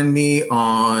can find me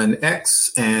on X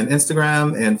and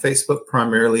Instagram and Facebook,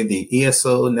 primarily the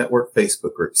ESO Network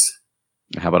Facebook groups.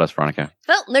 How about us, Veronica?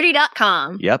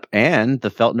 FeltNerdy.com. Yep, and the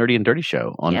Felt Nerdy and Dirty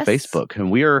Show on Yes. Facebook. And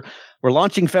we're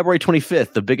launching February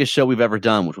 25th, the biggest show we've ever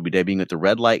done, which will be debuting at the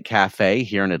Red Light Cafe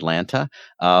here in Atlanta.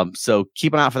 So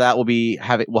keep an eye out for that.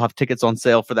 We'll have tickets on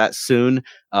sale for that soon.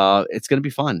 It's going to be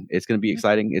fun. It's going to be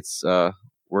exciting.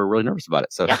 We're really nervous about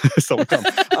it. So, so we'll come.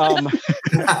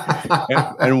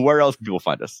 And where else can people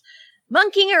find us?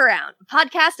 Monkeying Around, a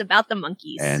podcast about the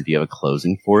monkeys. And do you have a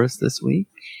closing for us this week?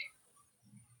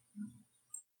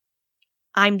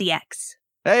 I'm the X.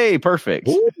 Hey, perfect.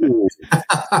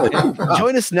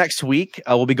 Join us next week.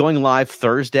 We'll be going live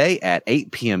Thursday at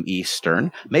 8 p.m.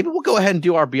 Eastern. Maybe we'll go ahead and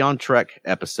do our Beyond Trek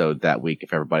episode that week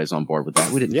if everybody's on board with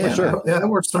that. We didn't. Yeah, plan sure. that. Yeah, that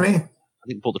works for me. I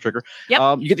didn't pull the trigger.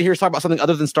 Yep. You get to hear us talk about something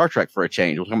other than Star Trek for a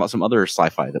change. We'll talk about some other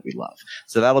sci-fi that we love.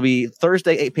 So that'll be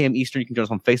Thursday, 8 p.m. Eastern. You can join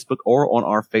us on Facebook or on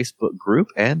our Facebook group.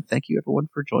 And thank you, everyone,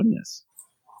 for joining us.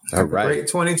 All right. Great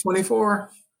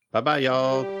 2024. Bye-bye,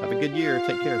 y'all. Have a good year.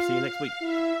 Take care. See you next week.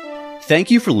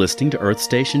 Thank you for listening to Earth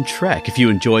Station Trek. If you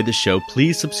enjoyed the show,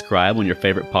 please subscribe on your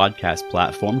favorite podcast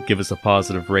platform. Give us a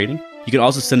positive rating. You can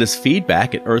also send us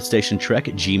feedback at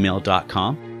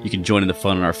earthstationtrek@gmail.com. You can join in the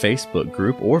fun on our Facebook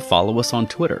group or follow us on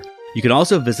Twitter. You can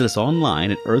also visit us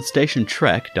online at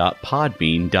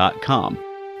earthstationtrek.podbean.com.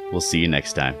 We'll see you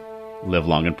next time. Live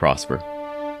long and prosper.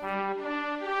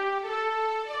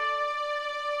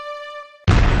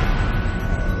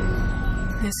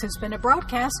 This has been a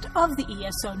broadcast of the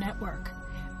ESO Network.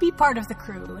 Be part of the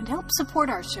crew and help support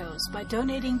our shows by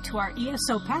donating to our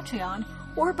ESO Patreon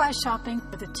or by shopping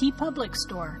at the TeePublic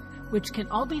store, which can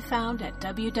all be found at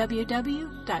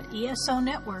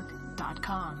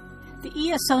www.esonetwork.com.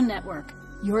 The ESO Network,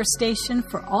 your station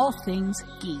for all things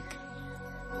geek.